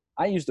one.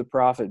 I used a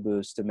profit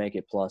boost to make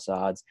it plus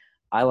odds.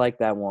 I like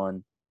that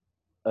one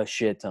a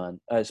shit ton,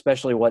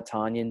 especially what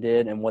Tanyan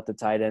did and what the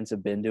tight ends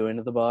have been doing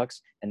to the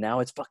Bucs. And now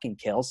it's fucking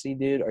Kelce,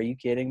 dude. Are you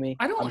kidding me?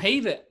 I don't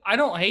hate it.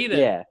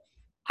 Yeah.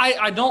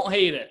 I don't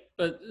hate it.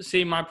 But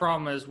see, my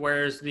problem is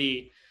where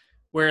the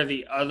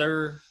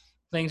other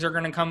things are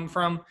going to come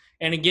from.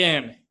 And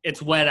again,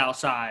 it's wet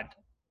outside.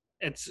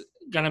 It's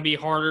going to be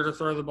harder to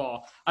throw the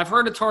ball. I've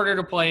heard it's harder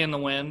to play in the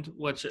wind,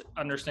 which is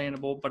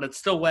understandable, but it's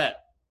still wet.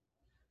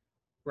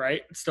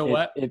 Right? It's still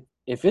wet.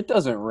 If it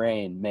doesn't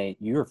rain, mate,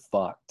 you're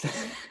fucked.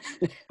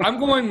 I'm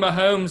going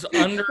Mahomes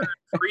under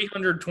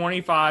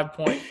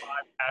 325.5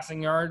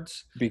 passing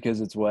yards. Because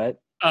it's wet?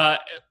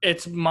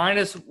 It's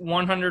minus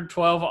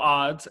 112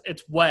 odds.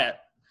 It's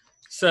wet.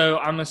 So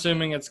I'm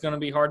assuming it's going to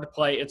be hard to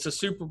play. It's a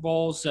Super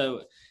Bowl,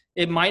 so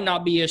it might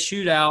not be a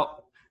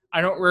shootout.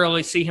 I don't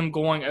really see him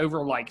going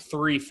over like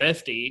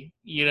 350,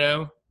 you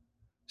know?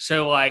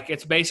 So, like,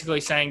 it's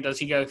basically saying, does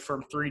he go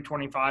from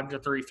 325 to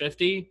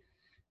 350?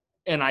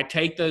 And I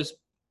take those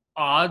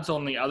odds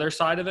on the other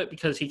side of it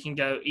because he can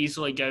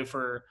easily go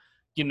for,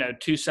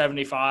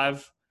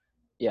 275.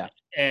 Yeah.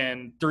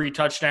 And 3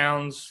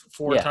 touchdowns,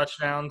 4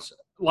 touchdowns.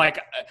 Like,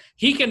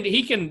 he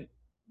can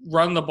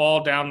run the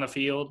ball down the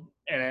field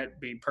and it'd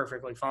be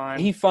perfectly fine.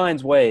 He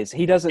finds ways.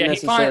 He doesn't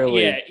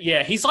necessarily.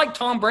 He's like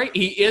Tom Brady.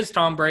 He is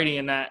Tom Brady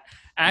in that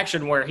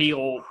action where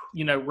he'll,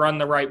 run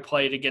the right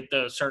play to get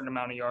the certain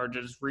amount of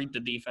yards, read the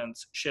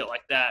defense, shit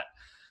like that.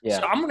 Yeah.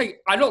 So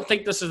I don't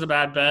think this is a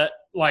bad bet.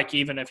 Like,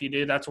 even if you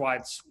do, that's why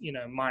it's,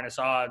 minus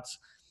odds.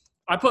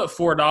 I put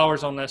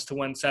 $4 on this to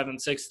win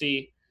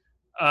 760.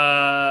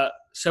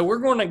 So we're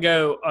going to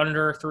go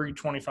under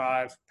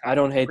 325. I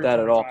don't hate that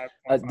at all.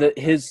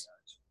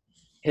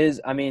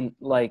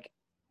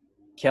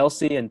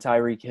 Kelce and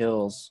Tyreek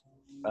Hill's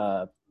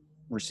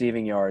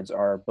receiving yards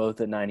are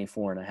both at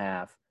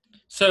 94.5.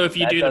 So if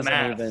you do the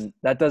math,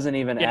 that doesn't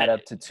even add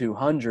up to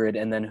 200.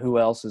 And then who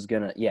else is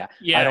gonna? Yeah,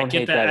 I don't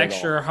get that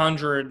extra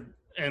 100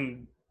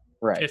 and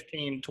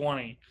 15,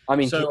 20. I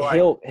mean,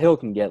 so Hill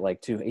can get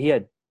like 2. He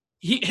had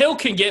Hill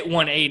can get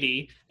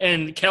 180,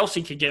 and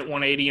Kelsey could get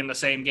 180 in the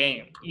same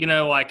game.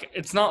 Like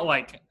it's not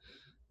like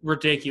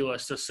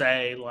ridiculous to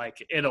say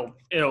like it'll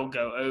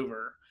go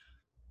over.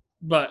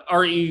 But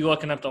are you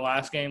looking up the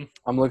last game?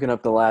 I'm looking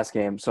up the last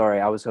game.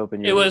 Sorry, I was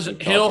hoping it was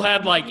Hill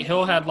had like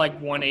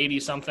 180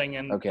 something,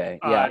 and okay,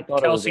 yeah, I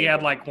thought Kelsey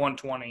had like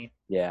 120.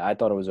 Yeah, I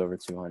thought it was over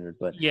 200,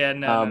 but yeah,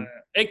 no.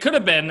 It could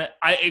have been.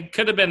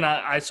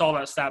 I saw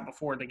that stat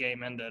before the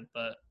game ended.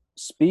 But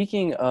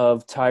speaking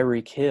of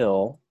Tyreek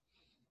Hill,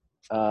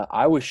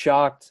 I was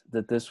shocked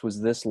that this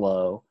was this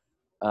low.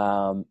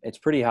 It's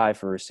pretty high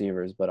for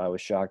receivers, but I was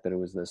shocked that it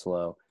was this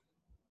low.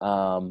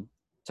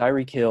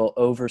 Tyreek Hill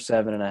over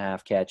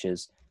 7.5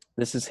 catches.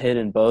 This is hit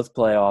in both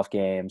playoff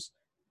games.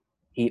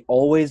 He's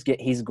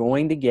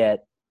going to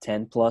get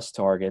 10 plus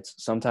targets.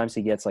 Sometimes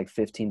he gets like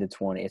 15 to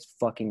 20. It's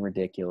fucking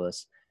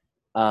ridiculous.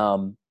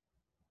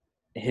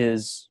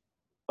 His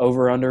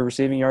over under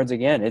receiving yards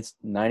again, it's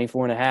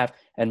 94.5,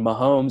 and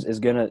Mahomes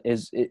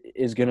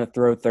is gonna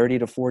throw 30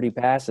 to 40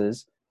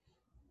 passes.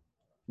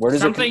 Where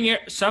does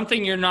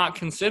something you're not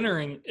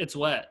considering? It's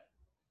wet.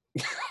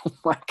 Oh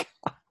my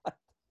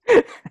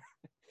God.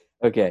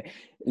 Okay.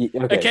 Sure,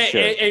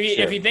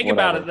 if you think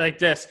about it like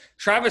this,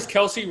 Travis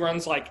Kelce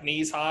runs like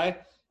knees high.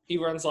 He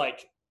runs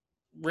like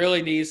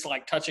really knees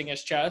like touching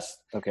his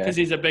chest. Okay. Because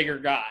he's a bigger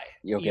guy.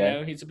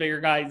 Okay. He's a bigger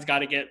guy. He's got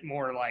to get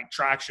more like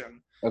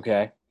traction.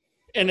 Okay.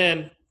 And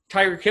then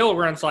Tyreek Hill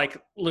runs like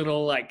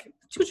little like.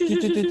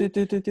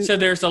 So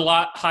there's a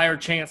lot higher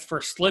chance for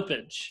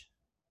slippage.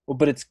 Well,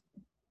 but it's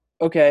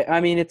okay.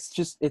 I mean, it's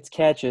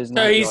catches. So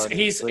but he's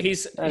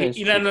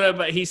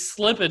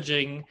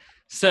slippaging.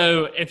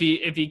 So if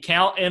you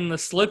count in the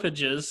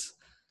slippages,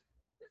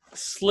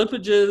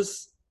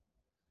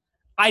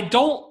 I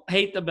don't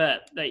hate the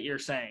bet that you're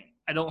saying.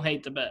 I don't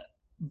hate the bet,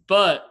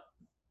 but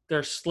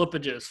there's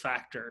slippages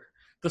factor.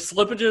 The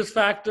slippages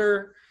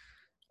factor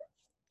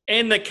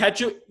and the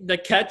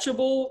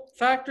catchable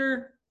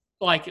factor.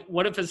 Like,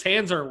 what if his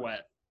hands are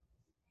wet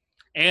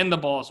and the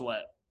ball's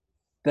wet?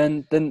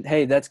 Then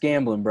hey, that's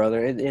gambling,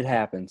 brother. It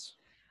happens.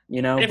 I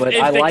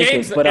like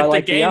it. But I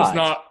like the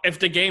odds. If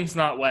the game's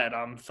not wet,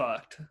 I'm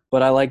fucked.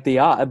 But I like the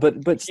odds.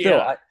 But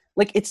still,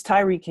 it's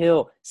Tyreek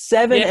Hill.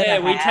 7.5. Yeah,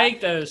 we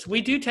take those.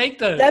 We do take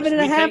those.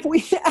 7.5.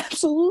 We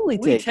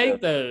absolutely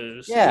take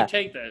those. Yeah, we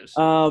take those.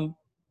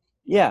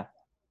 Yeah.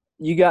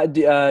 You got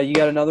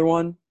another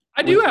one?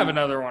 I do have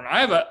another one.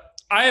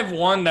 I have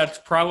one that's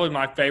probably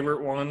my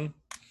favorite one.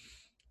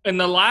 And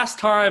the last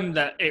time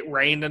that it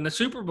rained in the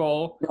Super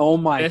Bowl, oh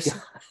my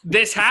God,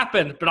 this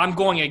happened, but I'm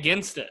going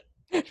against it.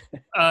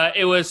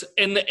 It was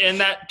in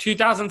that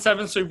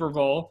 2007 Super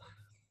Bowl.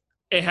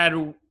 It had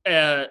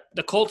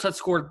the Colts had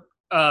scored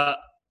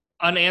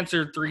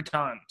unanswered 3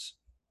 times.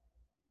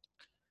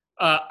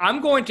 I'm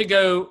going to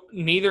go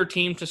neither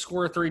team to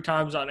score 3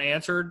 times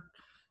unanswered.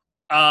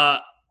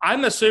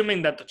 I'm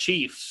assuming that the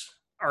Chiefs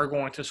are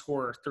going to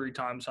score 3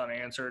 times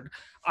unanswered.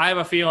 I have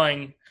a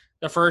feeling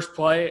the first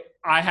play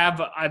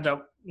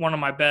one of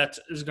my bets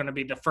is going to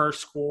be the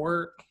first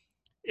score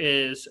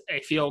is a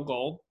field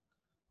goal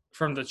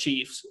from the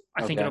Chiefs.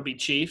 I think it'll be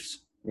Chiefs.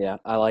 Yeah,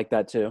 I like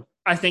that too.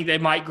 I think they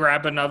might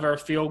grab another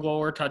field goal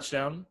or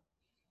touchdown.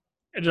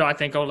 And I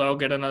think they'll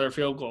get another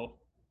field goal.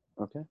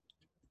 Okay.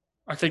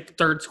 I think the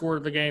third score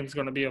of the game is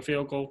going to be a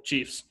field goal.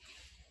 Chiefs.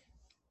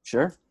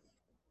 Sure.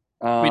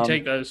 We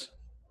take those.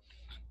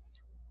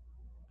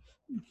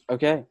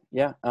 Okay.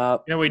 Yeah.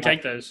 We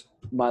take those.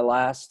 My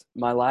last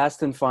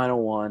and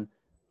final one.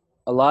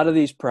 A lot of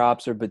these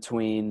props are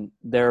between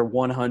they're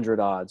 100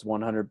 odds,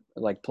 100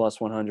 like plus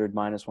 100,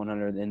 minus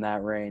 100 in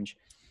that range.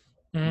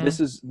 Mm-hmm.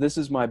 This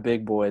is my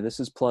big boy. This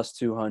is plus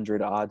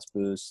 200 odds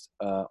boost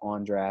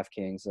on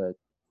DraftKings that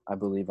I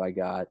believe I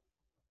got.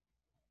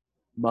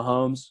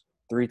 Mahomes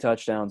 3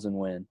 touchdowns and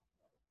win.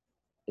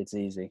 It's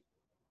easy.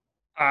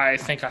 I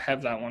think I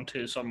have that one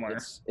too somewhere.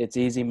 It's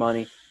easy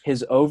money.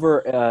 His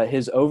over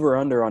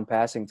under on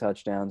passing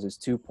touchdowns is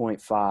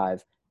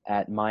 2.5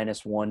 at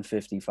minus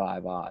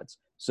 155 odds.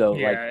 So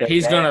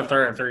he's gonna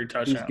throw 3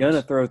 touchdowns. He's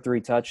gonna throw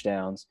 3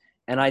 touchdowns.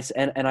 And I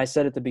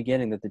said at the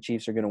beginning that the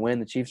Chiefs are gonna win.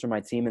 The Chiefs are my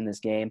team in this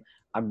game.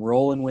 I'm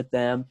rolling with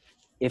them.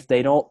 If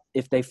they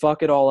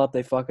fuck it all up,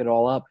 they fuck it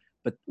all up.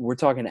 But we're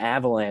talking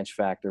avalanche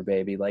factor,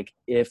 baby. Like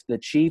if the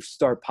Chiefs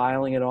start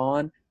piling it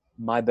on,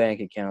 my bank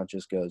account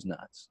just goes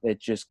nuts.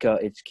 It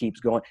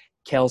keeps going.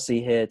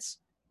 Kelsey hits,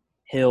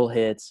 Hill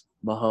hits,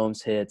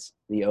 Mahomes hits,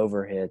 the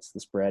over hits, the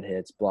spread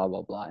hits, blah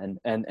blah blah, and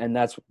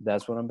that's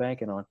what I'm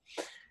banking on.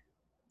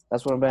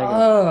 That's what I'm banking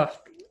on.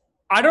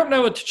 I don't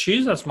know what to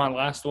choose. That's my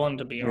last one,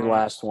 to be honest. Your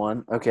last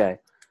one, okay.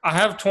 I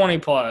have 20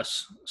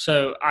 plus,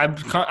 so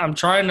I'm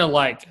trying to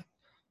like.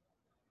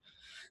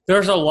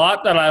 There's a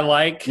lot that I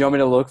like. You want me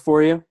to look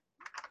for you?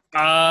 So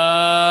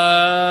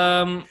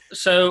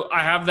I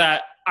have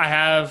that. I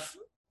have.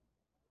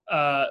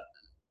 I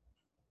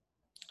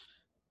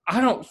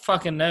don't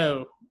fucking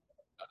know.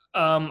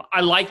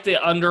 I like the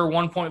under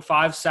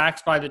 1.5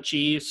 sacks by the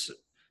Chiefs,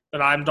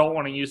 but I don't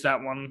want to use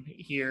that one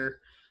here.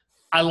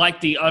 I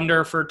like the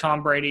under for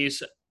Tom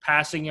Brady's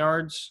passing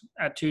yards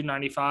at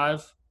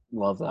 295.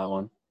 Love that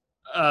one.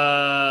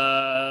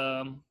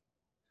 I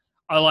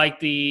like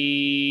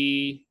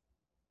the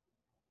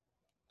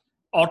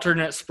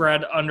alternate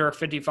spread under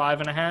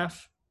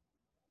 55.5.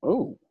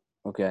 Oh,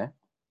 okay.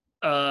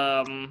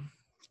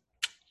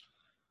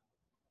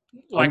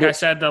 Like I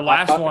said, the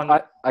last one.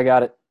 I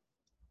got it.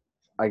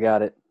 I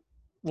got it.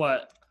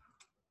 What?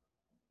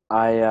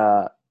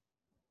 I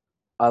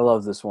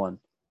love this one.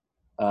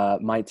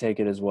 Might take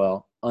it as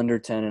well. Under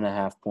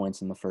 10.5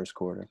 points in the first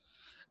quarter.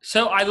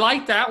 So I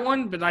like that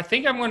one, but I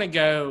think I'm going to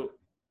go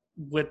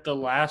with the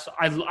last.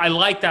 I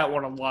like that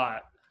one a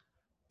lot,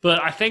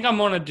 but I think I'm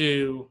going to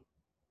do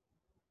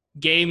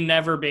game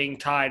never being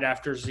tied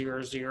after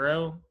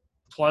 0-0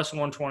 plus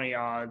 120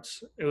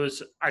 odds.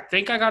 I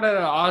think I got it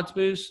at odds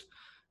boost.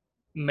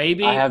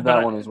 Maybe I have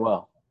that one as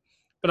well.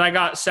 But I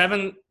got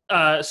 70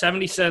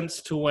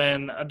 cents to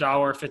win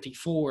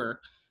 $1.54.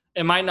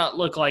 It might not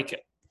look like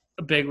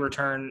a big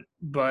return,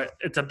 but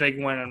it's a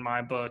big win in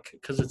my book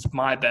because it's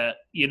my bet.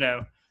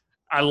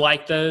 I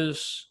like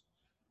those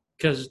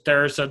because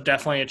there's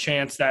definitely a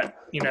chance that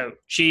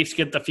Chiefs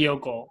get the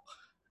field goal,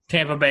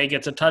 Tampa Bay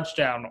gets a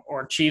touchdown,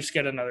 or Chiefs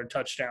get another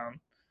touchdown,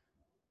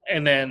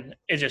 and then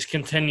it just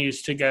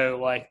continues to go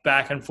like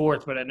back and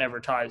forth, but it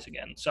never ties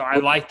again. So I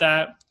like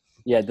that.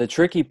 Yeah, the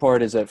tricky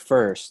part is at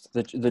first.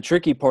 The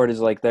tricky part is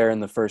like there in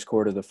the first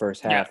quarter, the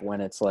first half, when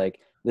it's like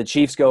the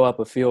Chiefs go up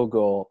a field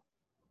goal.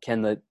 You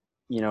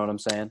know what I'm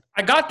saying?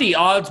 I got the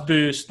odds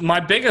boost. My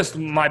biggest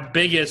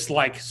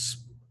like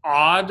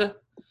odd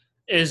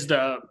is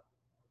the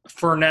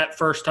Fournette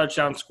first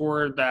touchdown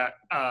score that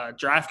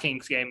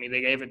DraftKings gave me.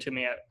 They gave it to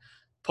me at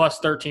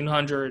plus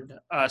 1,300,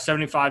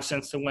 75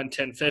 cents to win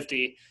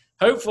 1050.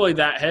 Hopefully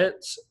that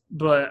hits,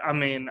 but I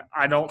mean,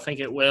 I don't think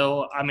it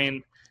will. I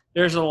mean,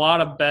 there's a lot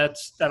of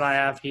bets that I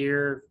have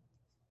here.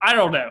 I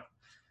don't know.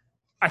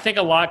 I think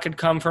a lot could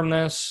come from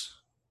this.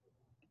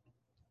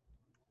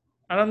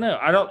 I don't know.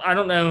 I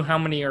don't know how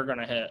many are going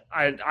to hit.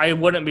 I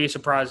wouldn't be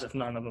surprised if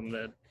none of them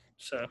did.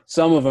 So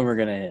some of them are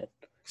going to hit.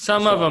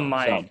 Some of them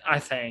might. I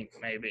think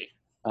maybe.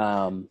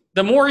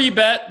 The more you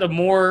bet, the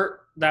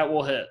more that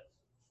will hit.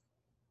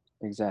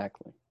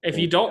 Exactly. If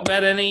you don't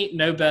bet any,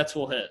 no bets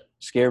will hit.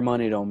 Scare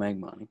money don't make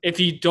money. If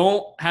you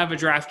don't have a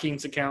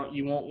DraftKings account,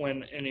 you won't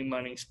win any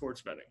money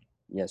sports betting.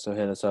 Yeah, so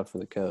hit us up for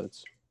the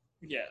codes.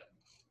 Yeah.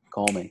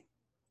 Call me.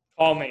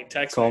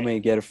 Text Call me,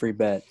 get a free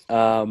bet.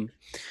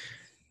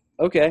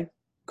 Okay,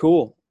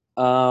 cool.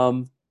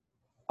 I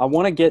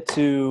want to get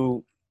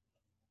to,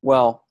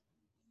 well,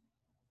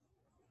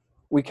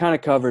 we kind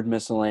of covered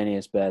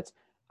miscellaneous bets.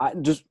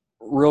 Just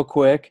real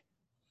quick,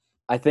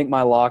 I think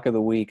my lock of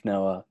the week,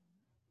 Noah,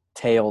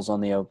 tails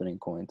on the opening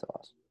coin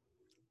toss.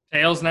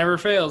 Tails never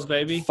fails,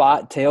 baby.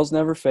 Tails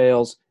never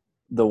fails.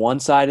 The one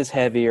side is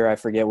heavier. I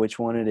forget which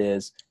one it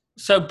is.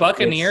 So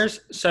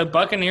Buccaneers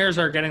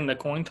are getting the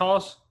coin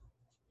toss?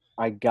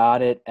 I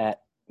got it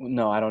at –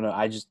 no, I don't know.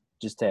 I just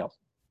tails.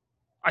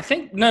 I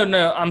think –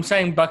 no. I'm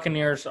saying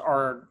Buccaneers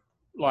are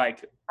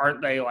like –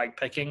 aren't they like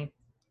picking?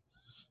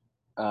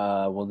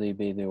 Will they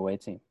be the away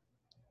team?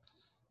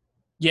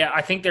 Yeah,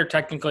 I think they're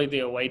technically the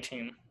away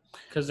team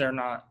because they're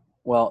not.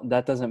 Well,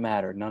 that doesn't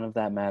matter. None of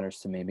that matters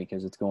to me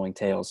because it's going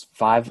tails.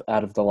 5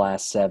 out of the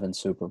last 7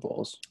 Super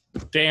Bowls.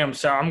 Damn,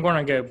 so I'm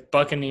going to go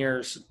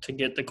Buccaneers to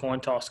get the coin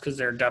toss because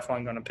they're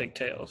definitely going to pick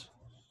tails.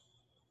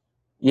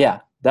 Yeah,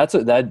 that's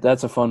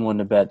a fun one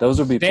to bet. Those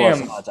would be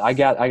plus odds. I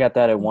got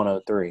that at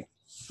 103.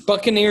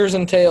 Buccaneers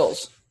and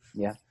tails.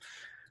 Yeah.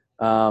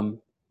 All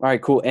right,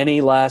 cool.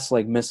 Any last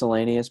like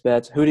miscellaneous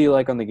bets? Who do you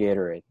like on the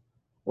Gatorade?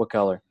 What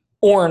color?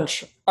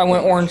 Orange. I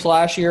went orange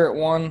last year at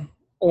 1.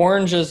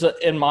 Orange is,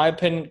 in my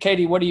opinion.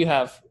 Katie, what do you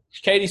have?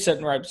 Katie's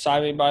sitting right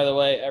beside me, by the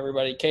way,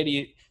 everybody.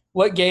 Katie,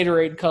 what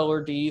Gatorade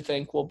color do you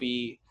think will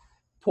be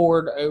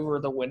poured over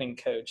the winning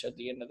coach at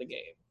the end of the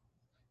game?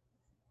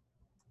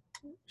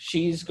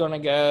 She's going to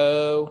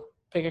go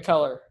pick a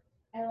color.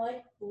 I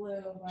like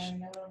blue, but I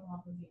know it'll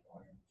probably be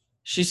orange.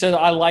 She said,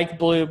 I like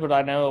blue, but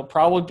I know it'll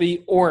probably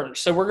be orange.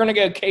 So we're going to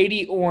go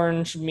Katie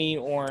orange, me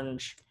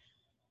orange.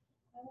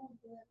 I want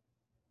blue.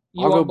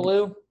 You want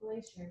blue?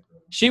 Glacier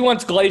blue. She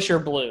wants glacier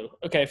blue.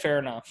 Okay, fair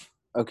enough.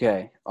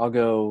 Okay, I'll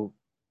go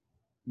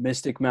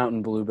Mystic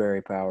Mountain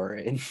Blueberry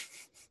Powerade.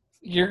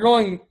 You're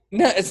going –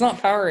 no, it's not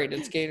Powerade.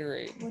 It's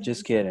Gatorade.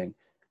 Just kidding.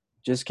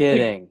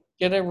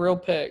 Get a real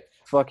pick.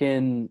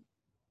 Fucking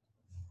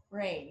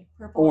Rain.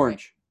 Purple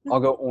orange. rain. I'll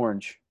go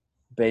orange.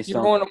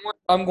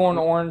 I'm going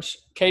orange.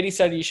 Katie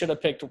said you should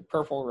have picked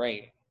Purple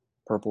Rain.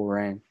 Purple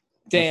Rain.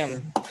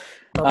 Damn.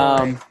 Purple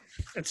Rain.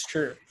 It's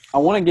true. I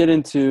want to get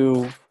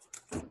into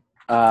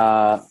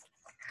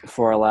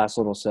for our last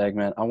little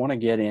segment, I want to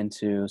get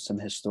into some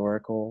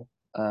historical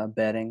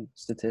betting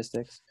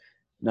statistics.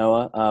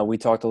 Noah, we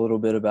talked a little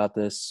bit about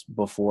this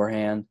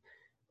beforehand.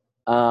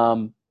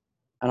 And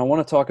I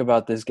want to talk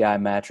about this guy,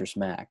 Mattress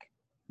Mac,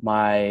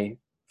 my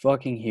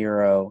fucking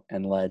hero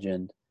and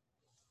legend.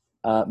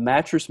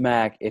 Mattress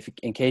Mac,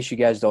 in case you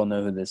guys don't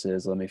know who this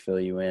is, let me fill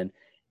you in.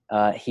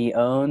 He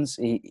owns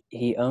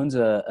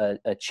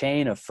a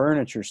chain of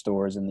furniture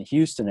stores in the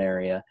Houston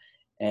area,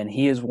 and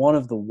he is one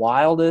of the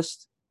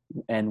wildest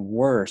and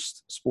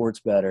worst sports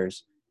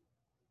bettors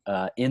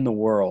in the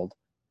world.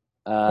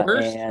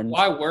 Worst? And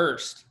Why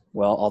worst?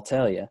 well, I'll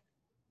tell you.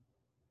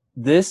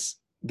 This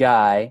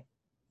guy,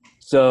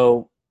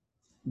 so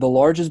the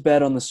largest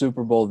bet on the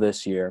Super Bowl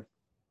this year,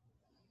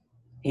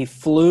 he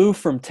flew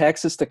from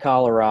Texas to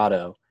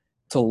Colorado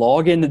to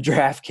log into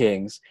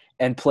DraftKings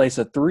and place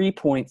a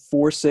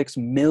 $3.46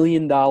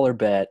 million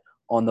bet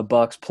on the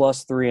Bucks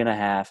plus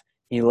 3.5.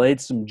 He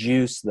laid some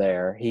juice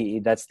there.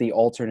 That's the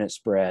alternate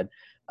spread.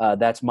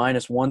 That's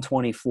minus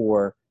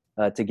 124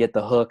 to get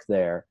the hook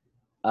there.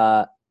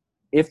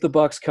 If the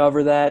Bucks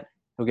cover that,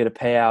 he'll get a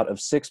payout of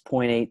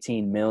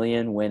 $6.18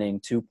 million, winning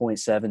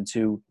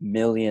 $2.72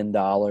 million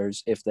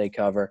if they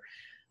cover.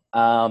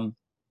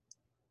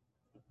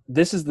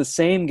 This is the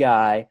same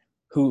guy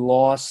who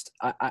lost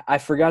 – I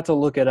forgot to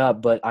look it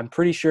up, but I'm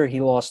pretty sure he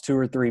lost $2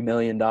 or $3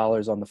 million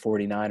on the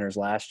 49ers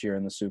last year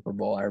in the Super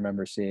Bowl. I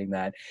remember seeing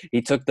that.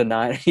 He took the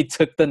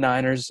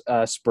Niners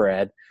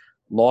spread,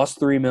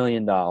 lost $3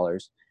 million,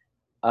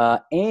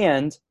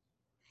 and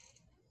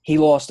he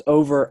lost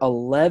over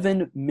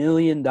 $11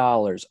 million,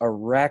 a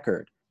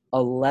record,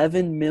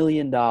 $11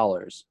 million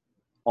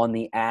on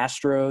the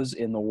Astros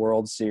in the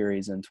World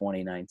Series in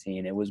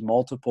 2019. It was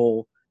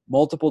multiple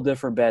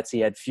different bets. He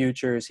had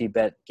futures. He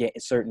bet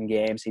certain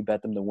games. He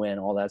bet them to win,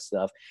 all that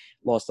stuff.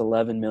 Lost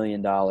 $11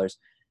 million.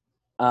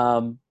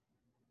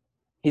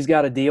 He's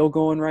got a deal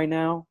going right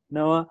now,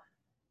 Noah.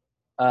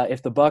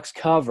 If the Bucks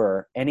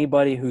cover,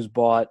 anybody who's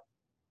bought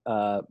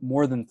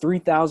more than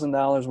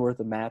 $3,000 worth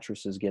of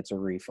mattresses gets a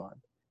refund.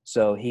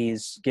 So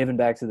he's giving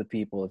back to the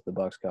people if the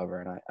Bucks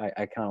cover, and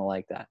I kind of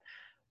like that.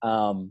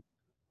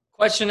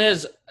 Question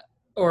is,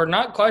 or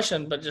not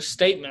question, but just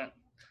statement.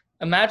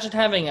 Imagine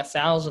having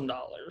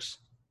 $1,000,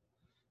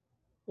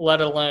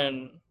 let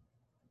alone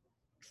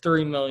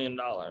 $3 million.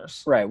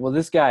 Right. Well,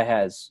 this guy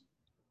has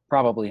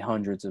probably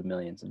hundreds of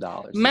millions of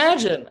dollars.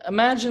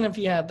 Imagine if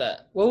you had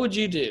that. What would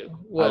you do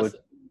with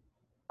it?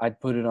 I'd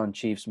put it on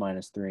Chiefs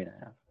minus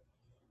 3.5.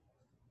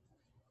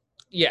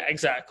 Yeah,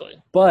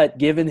 exactly. But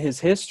given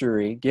his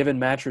history, given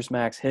Mattress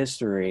Mac's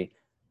history,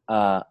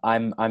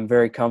 I'm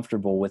very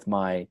comfortable with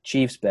my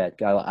Chiefs bet.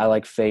 I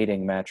like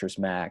fading Mattress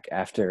Mac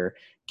after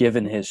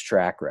given his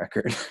track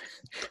record.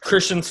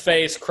 Christian's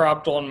face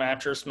cropped on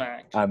Mattress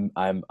Mac.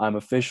 I'm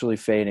officially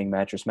fading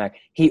Mattress Mac.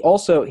 He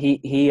also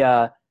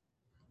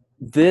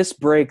this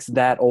breaks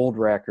that old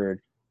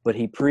record, but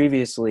he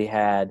previously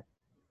had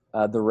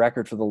the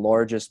record for the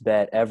largest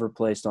bet ever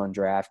placed on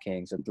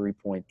DraftKings at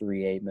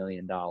 $3.38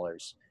 million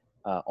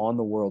on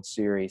the World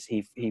Series.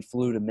 He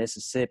flew to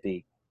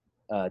Mississippi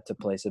to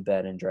place a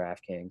bet in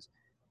DraftKings.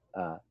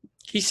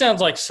 He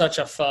sounds like such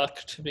a fuck,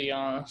 to be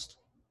honest.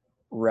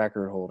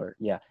 Record holder,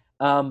 yeah.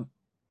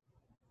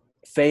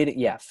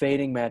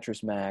 Fading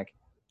Mattress Mac.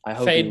 I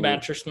hope Fade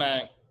Mattress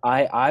Mac.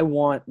 I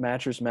want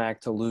Mattress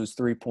Mac to lose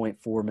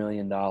 $3.4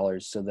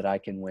 million so that I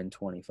can win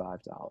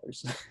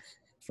 $25,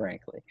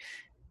 frankly.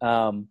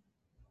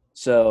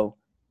 So,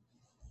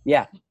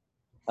 yeah.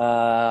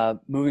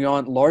 Moving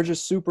on,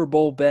 largest Super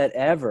Bowl bet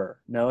ever.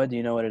 Noah, do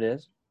you know what it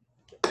is?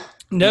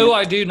 No,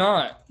 I do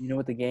not. You know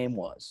what the game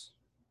was?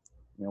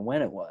 You know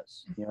when it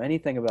was? You know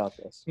anything about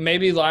this?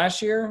 Maybe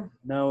last year?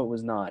 No, it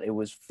was not. It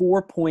was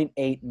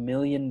 $4.8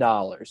 million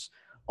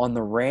on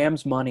the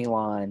Rams money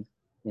line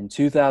in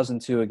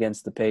 2002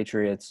 against the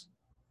Patriots.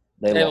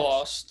 They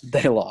lost.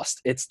 They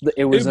lost. Who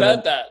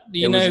bet that? Do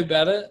you know who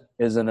bet it?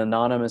 It was an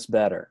anonymous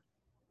bettor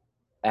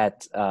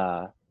at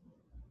I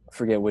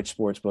forget which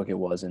sports book it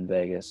was in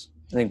Vegas.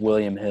 I think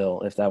William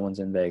Hill, if that one's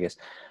in Vegas.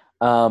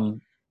 The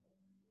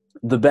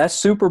best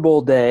Super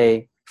Bowl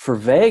day for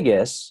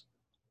Vegas,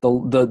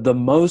 the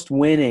most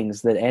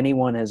winnings that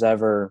anyone has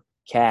ever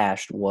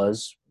cashed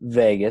was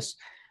Vegas.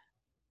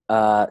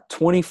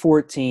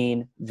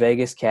 2014,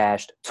 Vegas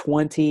cashed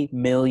 $20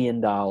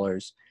 million,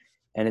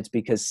 and it's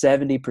because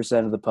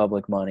 70% of the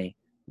public money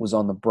was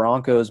on the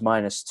Broncos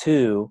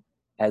 -2,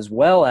 as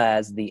well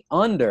as the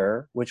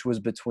under, which was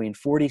between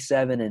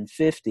 47 and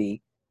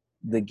 50.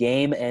 The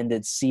game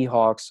ended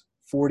Seahawks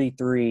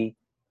 43,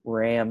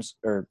 Broncos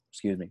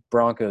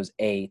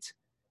 8.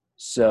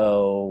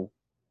 So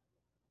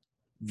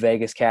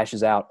Vegas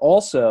cashes out.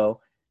 Also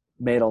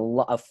made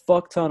a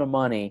fuck ton of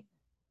money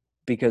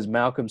because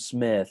Malcolm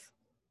Smith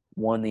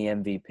won the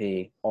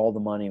MVP. All the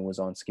money was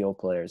on skill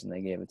players, and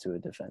they gave it to a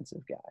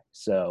defensive guy.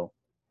 So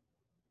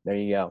there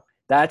you go.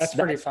 That's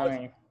pretty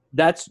funny.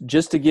 That's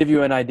just to give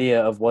you an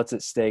idea of what's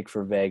at stake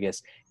for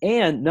Vegas.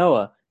 And,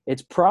 Noah,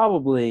 it's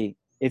probably,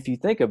 if you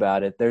think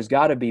about it, there's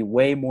got to be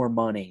way more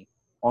money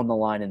on the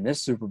line in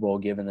this Super Bowl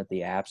given that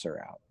the apps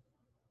are out.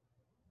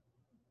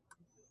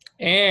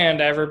 And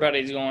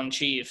everybody's going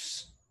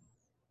Chiefs.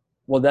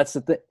 Well, that's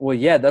the thing. Well,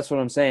 yeah, that's what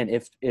I'm saying.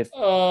 If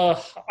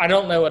I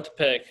don't know what to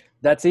pick.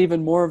 That's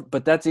even more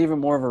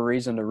of a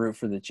reason to root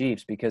for the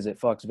Chiefs because it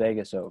fucks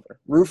Vegas over.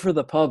 Root for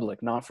the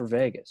public, not for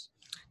Vegas.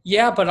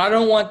 Yeah, but I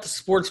don't want the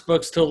sports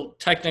books to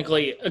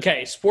technically –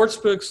 okay, sports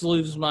books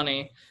lose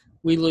money.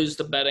 We lose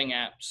the betting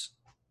apps.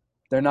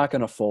 They're not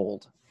going to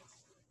fold.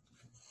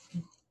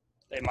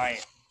 They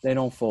might. They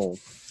don't fold.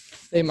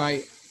 They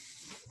might.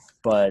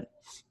 But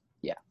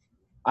yeah,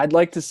 I'd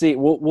like to see.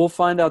 We'll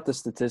find out the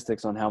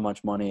statistics on how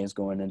much money is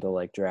going into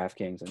like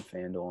DraftKings and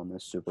FanDuel in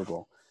this Super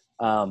Bowl.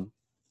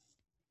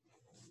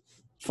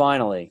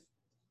 Finally,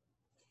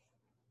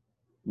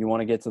 you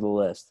want to get to the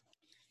list?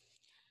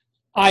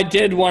 I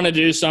did want to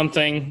do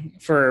something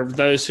for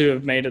those who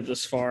have made it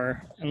this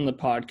far in the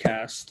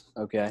podcast.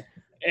 Okay.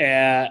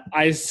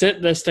 I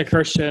sent this to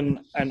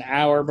Christian an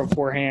hour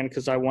beforehand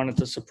because I wanted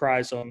to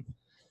surprise him.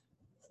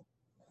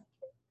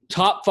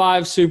 Top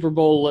 5 Super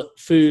Bowl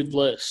food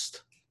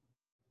list.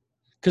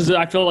 Because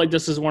I feel like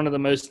this is one of the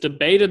most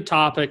debated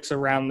topics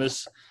around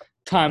this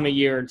time of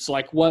year. It's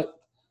like, what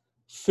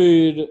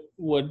food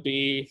would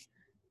be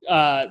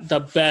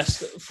the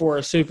best for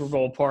a Super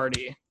Bowl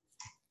party?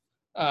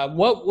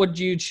 What would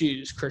you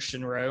choose,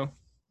 Christian Rowe?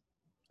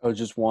 Oh,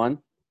 just one?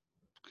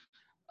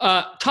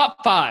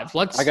 Top 5.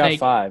 Let's I got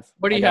 5.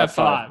 What do you have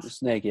 5?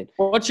 Snake it.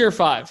 What's your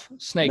 5?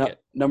 Snake it.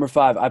 Number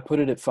 5. I put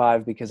it at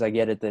 5 because I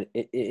get it that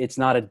it's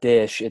not a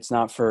dish. It's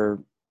not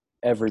for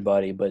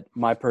everybody, but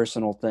my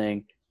personal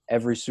thing,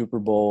 every Super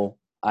Bowl,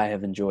 I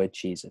have enjoyed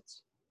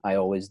Cheez-Its. I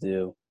always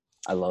do.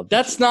 I love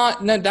That's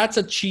not – no, that's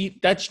a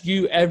cheat. That's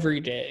you every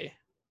day.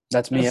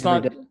 That's me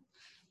every day.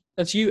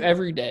 That's you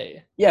every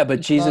day. Yeah, but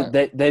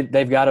Cheez-It,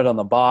 they've got it on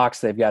the box.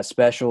 They've got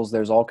specials.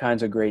 There's all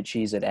kinds of great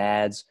Cheez-It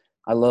ads.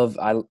 I love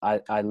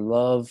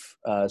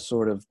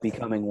sort of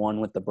becoming one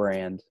with the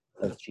brand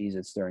of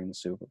Cheez-Its during the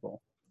Super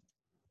Bowl.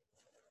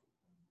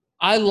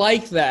 I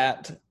like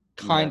that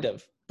kind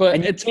of,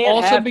 but it's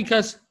also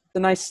because it's a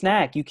nice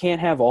snack. You can't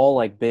have all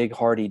like big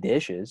hearty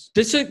dishes.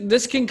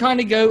 This can kind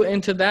of go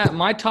into that.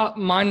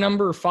 My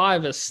number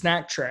 5 is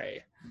snack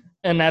tray,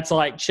 and that's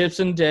like chips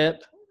and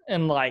dip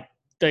and like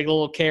the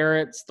little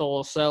carrots, the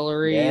little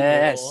celery,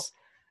 yes,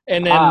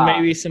 and then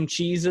maybe some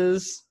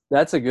cheeses.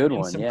 That's a good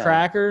one. Some yeah.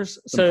 crackers.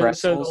 Some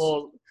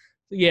pretzels.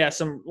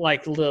 Some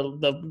like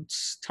the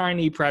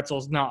tiny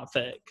pretzels, not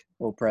thick.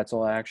 Little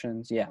pretzel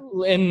actions, yeah.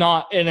 And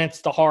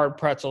it's the hard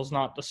pretzels,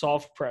 not the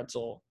soft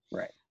pretzel.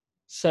 Right.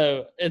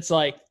 So it's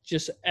like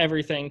just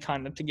everything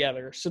kind of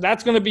together. So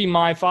that's going to be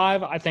my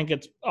 5. I think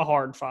it's a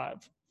hard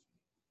 5.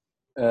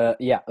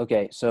 Yeah.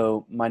 Okay.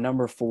 So my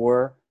number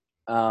 4.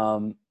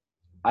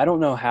 I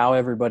don't know how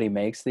everybody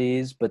makes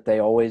these, but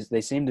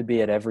they seem to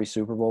be at every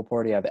Super Bowl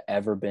party I've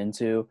ever been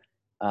to.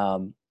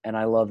 And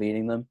I love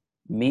eating them.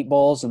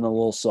 Meatballs and the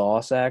little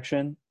sauce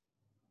action.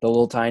 The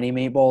little tiny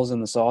meatballs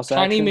in the sauce action.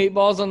 Tiny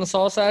meatballs in the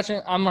sauce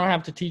action? I'm going to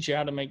have to teach you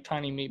how to make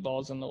tiny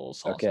meatballs in the little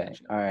sauce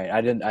action. All right.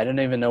 I didn't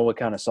even know what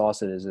kind of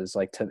sauce it is. It's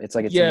like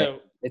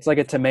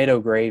a tomato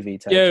gravy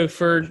type.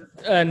 For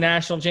a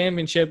national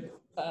championship,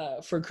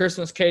 for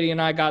Christmas, Katie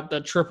and I got the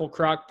triple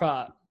crock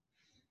pot.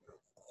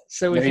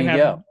 So we can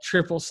have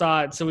triple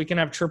sides. So we can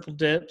have triple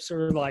dips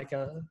or like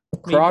a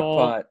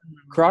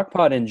crock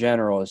pot in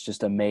general is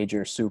just a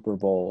major Super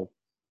Bowl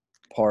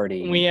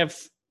party. We have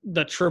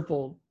the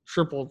triple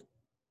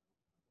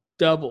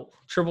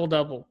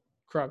double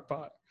crock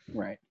pot.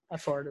 Right. I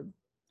farted.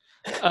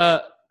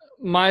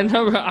 My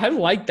number, I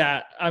like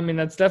that. I mean,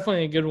 that's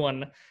definitely a good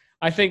one.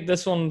 I think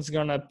this one's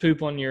gonna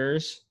poop on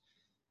yours.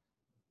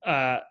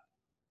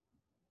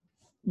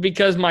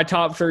 Because my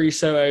top 3 is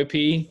so OP.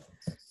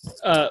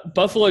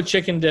 Buffalo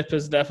chicken dip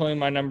is definitely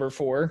my number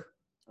 4.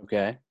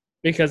 Okay.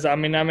 Because I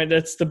mean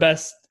it's the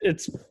best.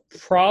 It's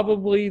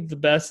probably the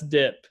best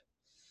dip.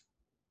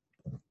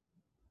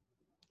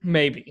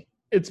 Maybe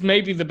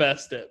the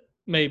best dip.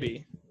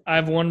 Maybe I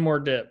have one more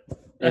dip.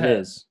 It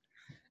is.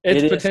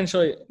 It's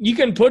potentially. You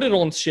can put it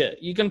on shit.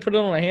 You can put it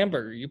on a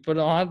hamburger. You put it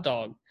on a hot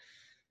dog.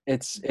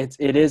 It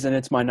is, and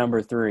it's my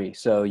number 3.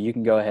 So you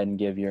can go ahead and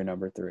give your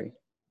number 3.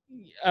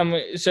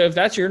 So if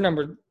that's your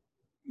number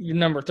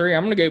 3,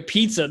 I'm gonna go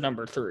pizza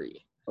number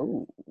 3.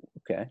 Oh,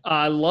 okay.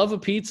 I love a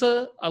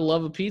pizza. I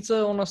love a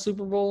pizza on a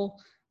Super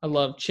Bowl. I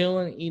love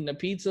chilling, eating a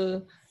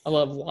pizza. I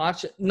love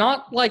watching.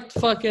 Not like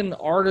fucking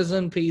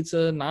artisan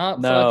pizza. No.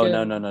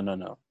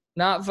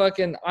 Not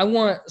fucking. I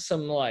want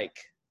some like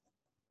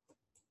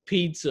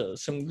pizza,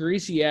 some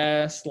greasy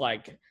ass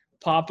like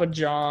Papa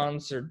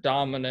John's or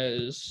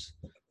Domino's,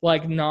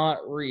 like not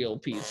real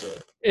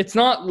pizza. It's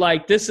not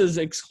like this is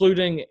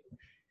excluding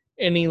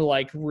any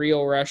like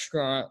real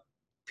restaurant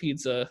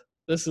pizza.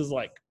 This is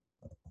like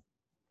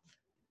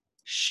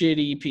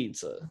shitty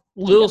pizza.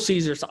 Little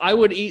Caesars. I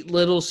would eat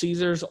Little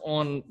Caesars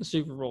on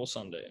Super Bowl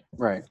Sunday.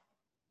 Right.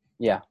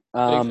 Yeah.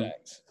 Big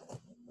facts.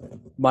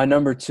 My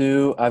number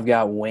 2, I've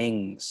got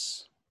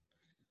wings.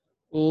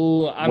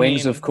 Ooh,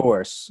 wings, of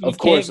course. You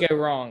can't go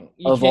wrong.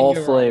 Of all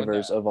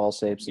flavors, of all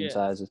shapes and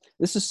sizes.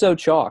 This is so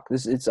chalk.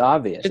 It's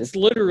obvious. It's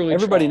literally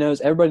everybody chalk.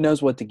 Everybody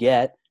knows what to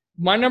get.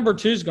 My number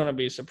 2 is going to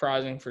be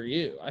surprising for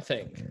you, I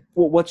think.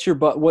 Well, what's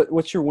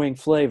your wing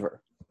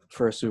flavor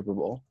for a Super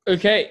Bowl?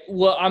 Okay,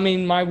 well, I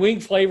mean, my wing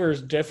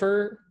flavors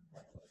differ,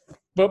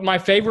 but my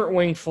favorite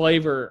wing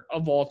flavor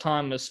of all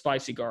time is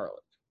spicy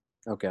garlic.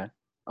 Okay.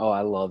 Oh,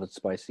 I love it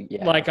spicy.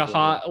 Yeah. Like a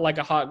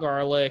hot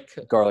garlic.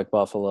 Garlic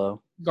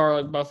buffalo.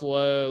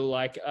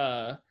 Like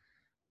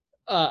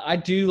I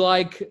do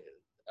like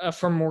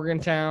from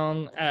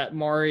Morgantown at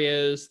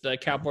Mario's, the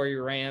Cowboy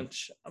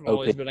Ranch. I've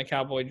always Okay. been a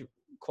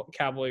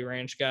Cowboy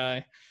Ranch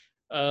guy.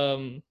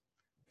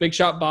 Big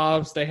Shot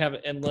Bob's, they have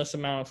an endless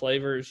amount of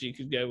flavors. You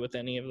could go with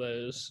any of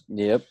those.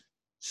 Yep.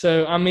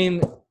 So, I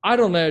mean, I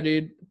don't know,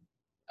 dude.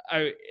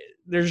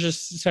 There's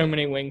just so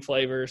many wing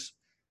flavors.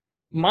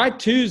 My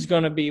 2 is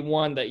going to be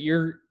one that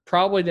you're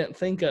probably didn't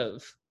think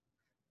of.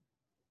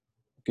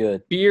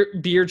 Good.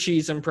 Beer,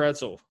 cheese, and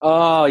pretzel.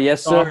 Oh,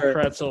 yes, Soft sir.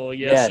 pretzel.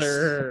 Yes, Yes.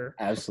 sir.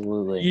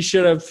 Absolutely. You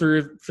should have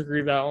threw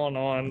that one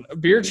on.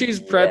 Beer, cheese,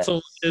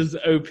 pretzel Yes. is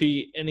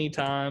OP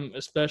anytime,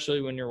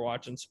 especially when you're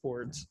watching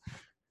sports.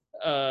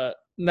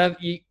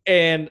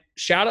 And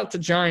shout out to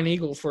Giant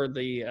Eagle for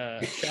the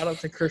shout out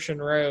to Christian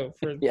Rowe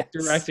for Yes.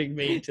 directing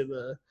me to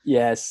the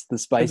Yes, the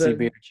spicy the-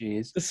 beer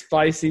cheese.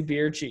 spicy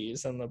beer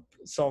cheese and the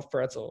soft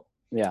pretzel.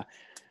 Yeah.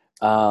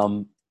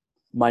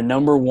 My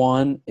number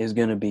 1 is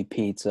going to be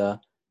pizza.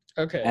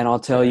 Okay. And I'll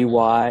tell you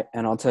why.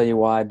 And I'll tell you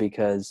why,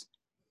 because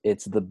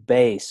it's the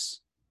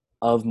base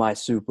of my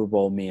Super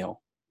Bowl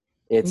meal.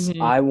 It's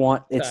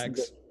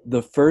Facts.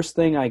 the first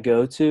thing I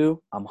go to.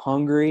 I'm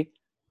hungry.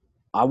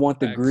 I want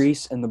the Facts.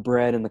 grease and the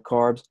bread and the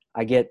carbs.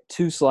 I get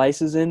 2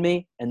 slices in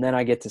me, and then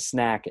I get to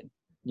snacking.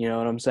 You know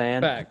what I'm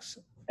saying? Facts.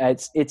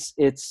 It's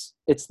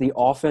the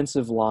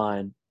offensive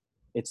line.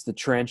 It's the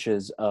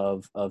trenches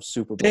of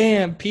Super Bowl.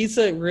 Damn,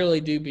 pizza really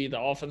do be the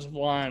offensive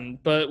line,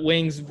 but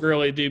wings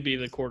really do be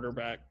the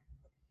quarterback.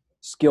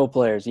 Skill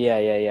players. Yeah.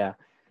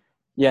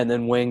 Yeah, and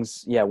then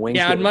wings. Yeah, wings.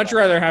 Yeah, get I'd it much done.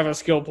 rather have a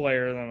skill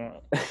player than an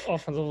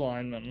offensive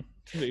lineman,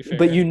 to be fair.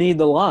 But you need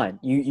the line.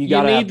 You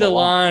got to need have the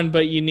line,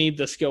 but you need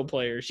the skill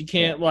players. You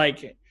can't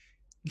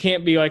you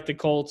can't be like the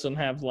Colts and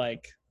have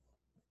like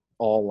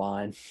all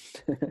line.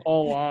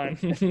 all line.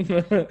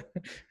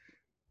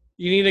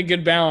 You need a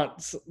good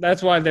balance.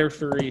 That's why they're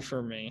 3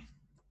 for me.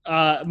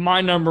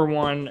 My number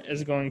 1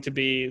 is going to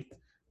be,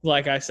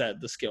 like I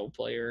said, the skill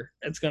player.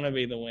 It's going to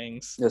be the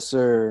wings. Yes,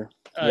 sir.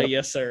 Yep.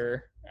 Yes,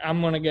 sir.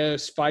 I'm going to go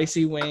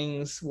spicy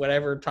wings,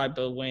 whatever type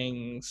of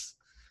wings.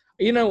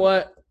 You know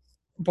what?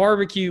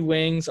 Barbecue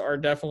wings are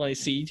definitely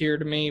C tier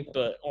to me,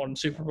 but on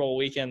Super Bowl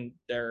weekend,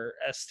 they're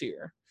S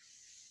tier.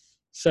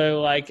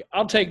 So,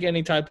 I'll take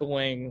any type of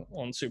wing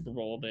on Super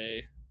Bowl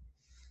day.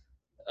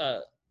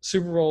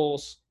 Super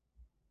Bowls,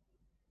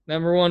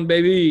 number 1,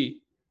 baby.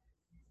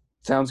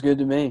 Sounds good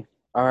to me.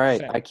 All right.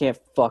 Same. I can't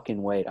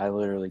fucking wait. I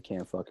literally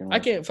can't fucking wait. I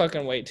can't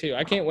fucking wait, too.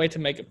 I can't wait to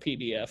make a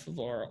PDF of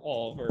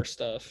all of our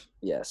stuff.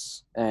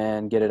 Yes.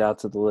 And get it out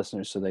to the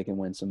listeners so they can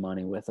win some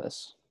money with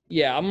us.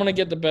 Yeah, I'm going to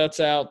get the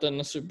bets out, then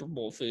the Super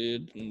Bowl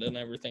food, and then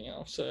everything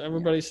else. So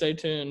everybody stay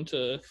tuned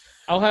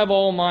I'll have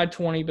all my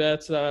 20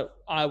 bets that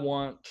I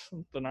want.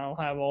 Then I'll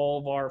have all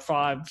of our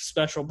 5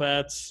 special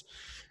bets.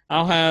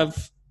 I'll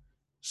have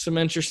some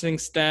interesting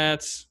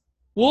stats.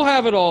 We'll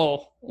have it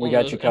all. We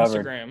got you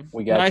covered. Instagram.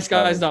 We got you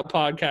covered.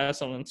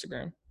 niceguys.podcast on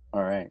Instagram.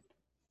 All right.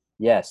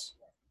 Yes.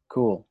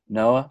 Cool.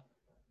 Noah,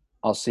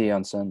 I'll see you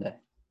on Sunday.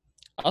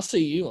 I'll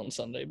see you on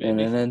Sunday,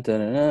 baby. This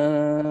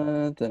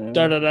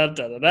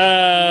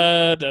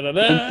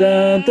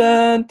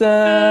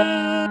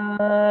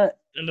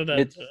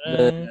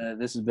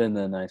This has been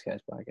the Nice Guys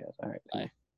Podcast. All right. Bye.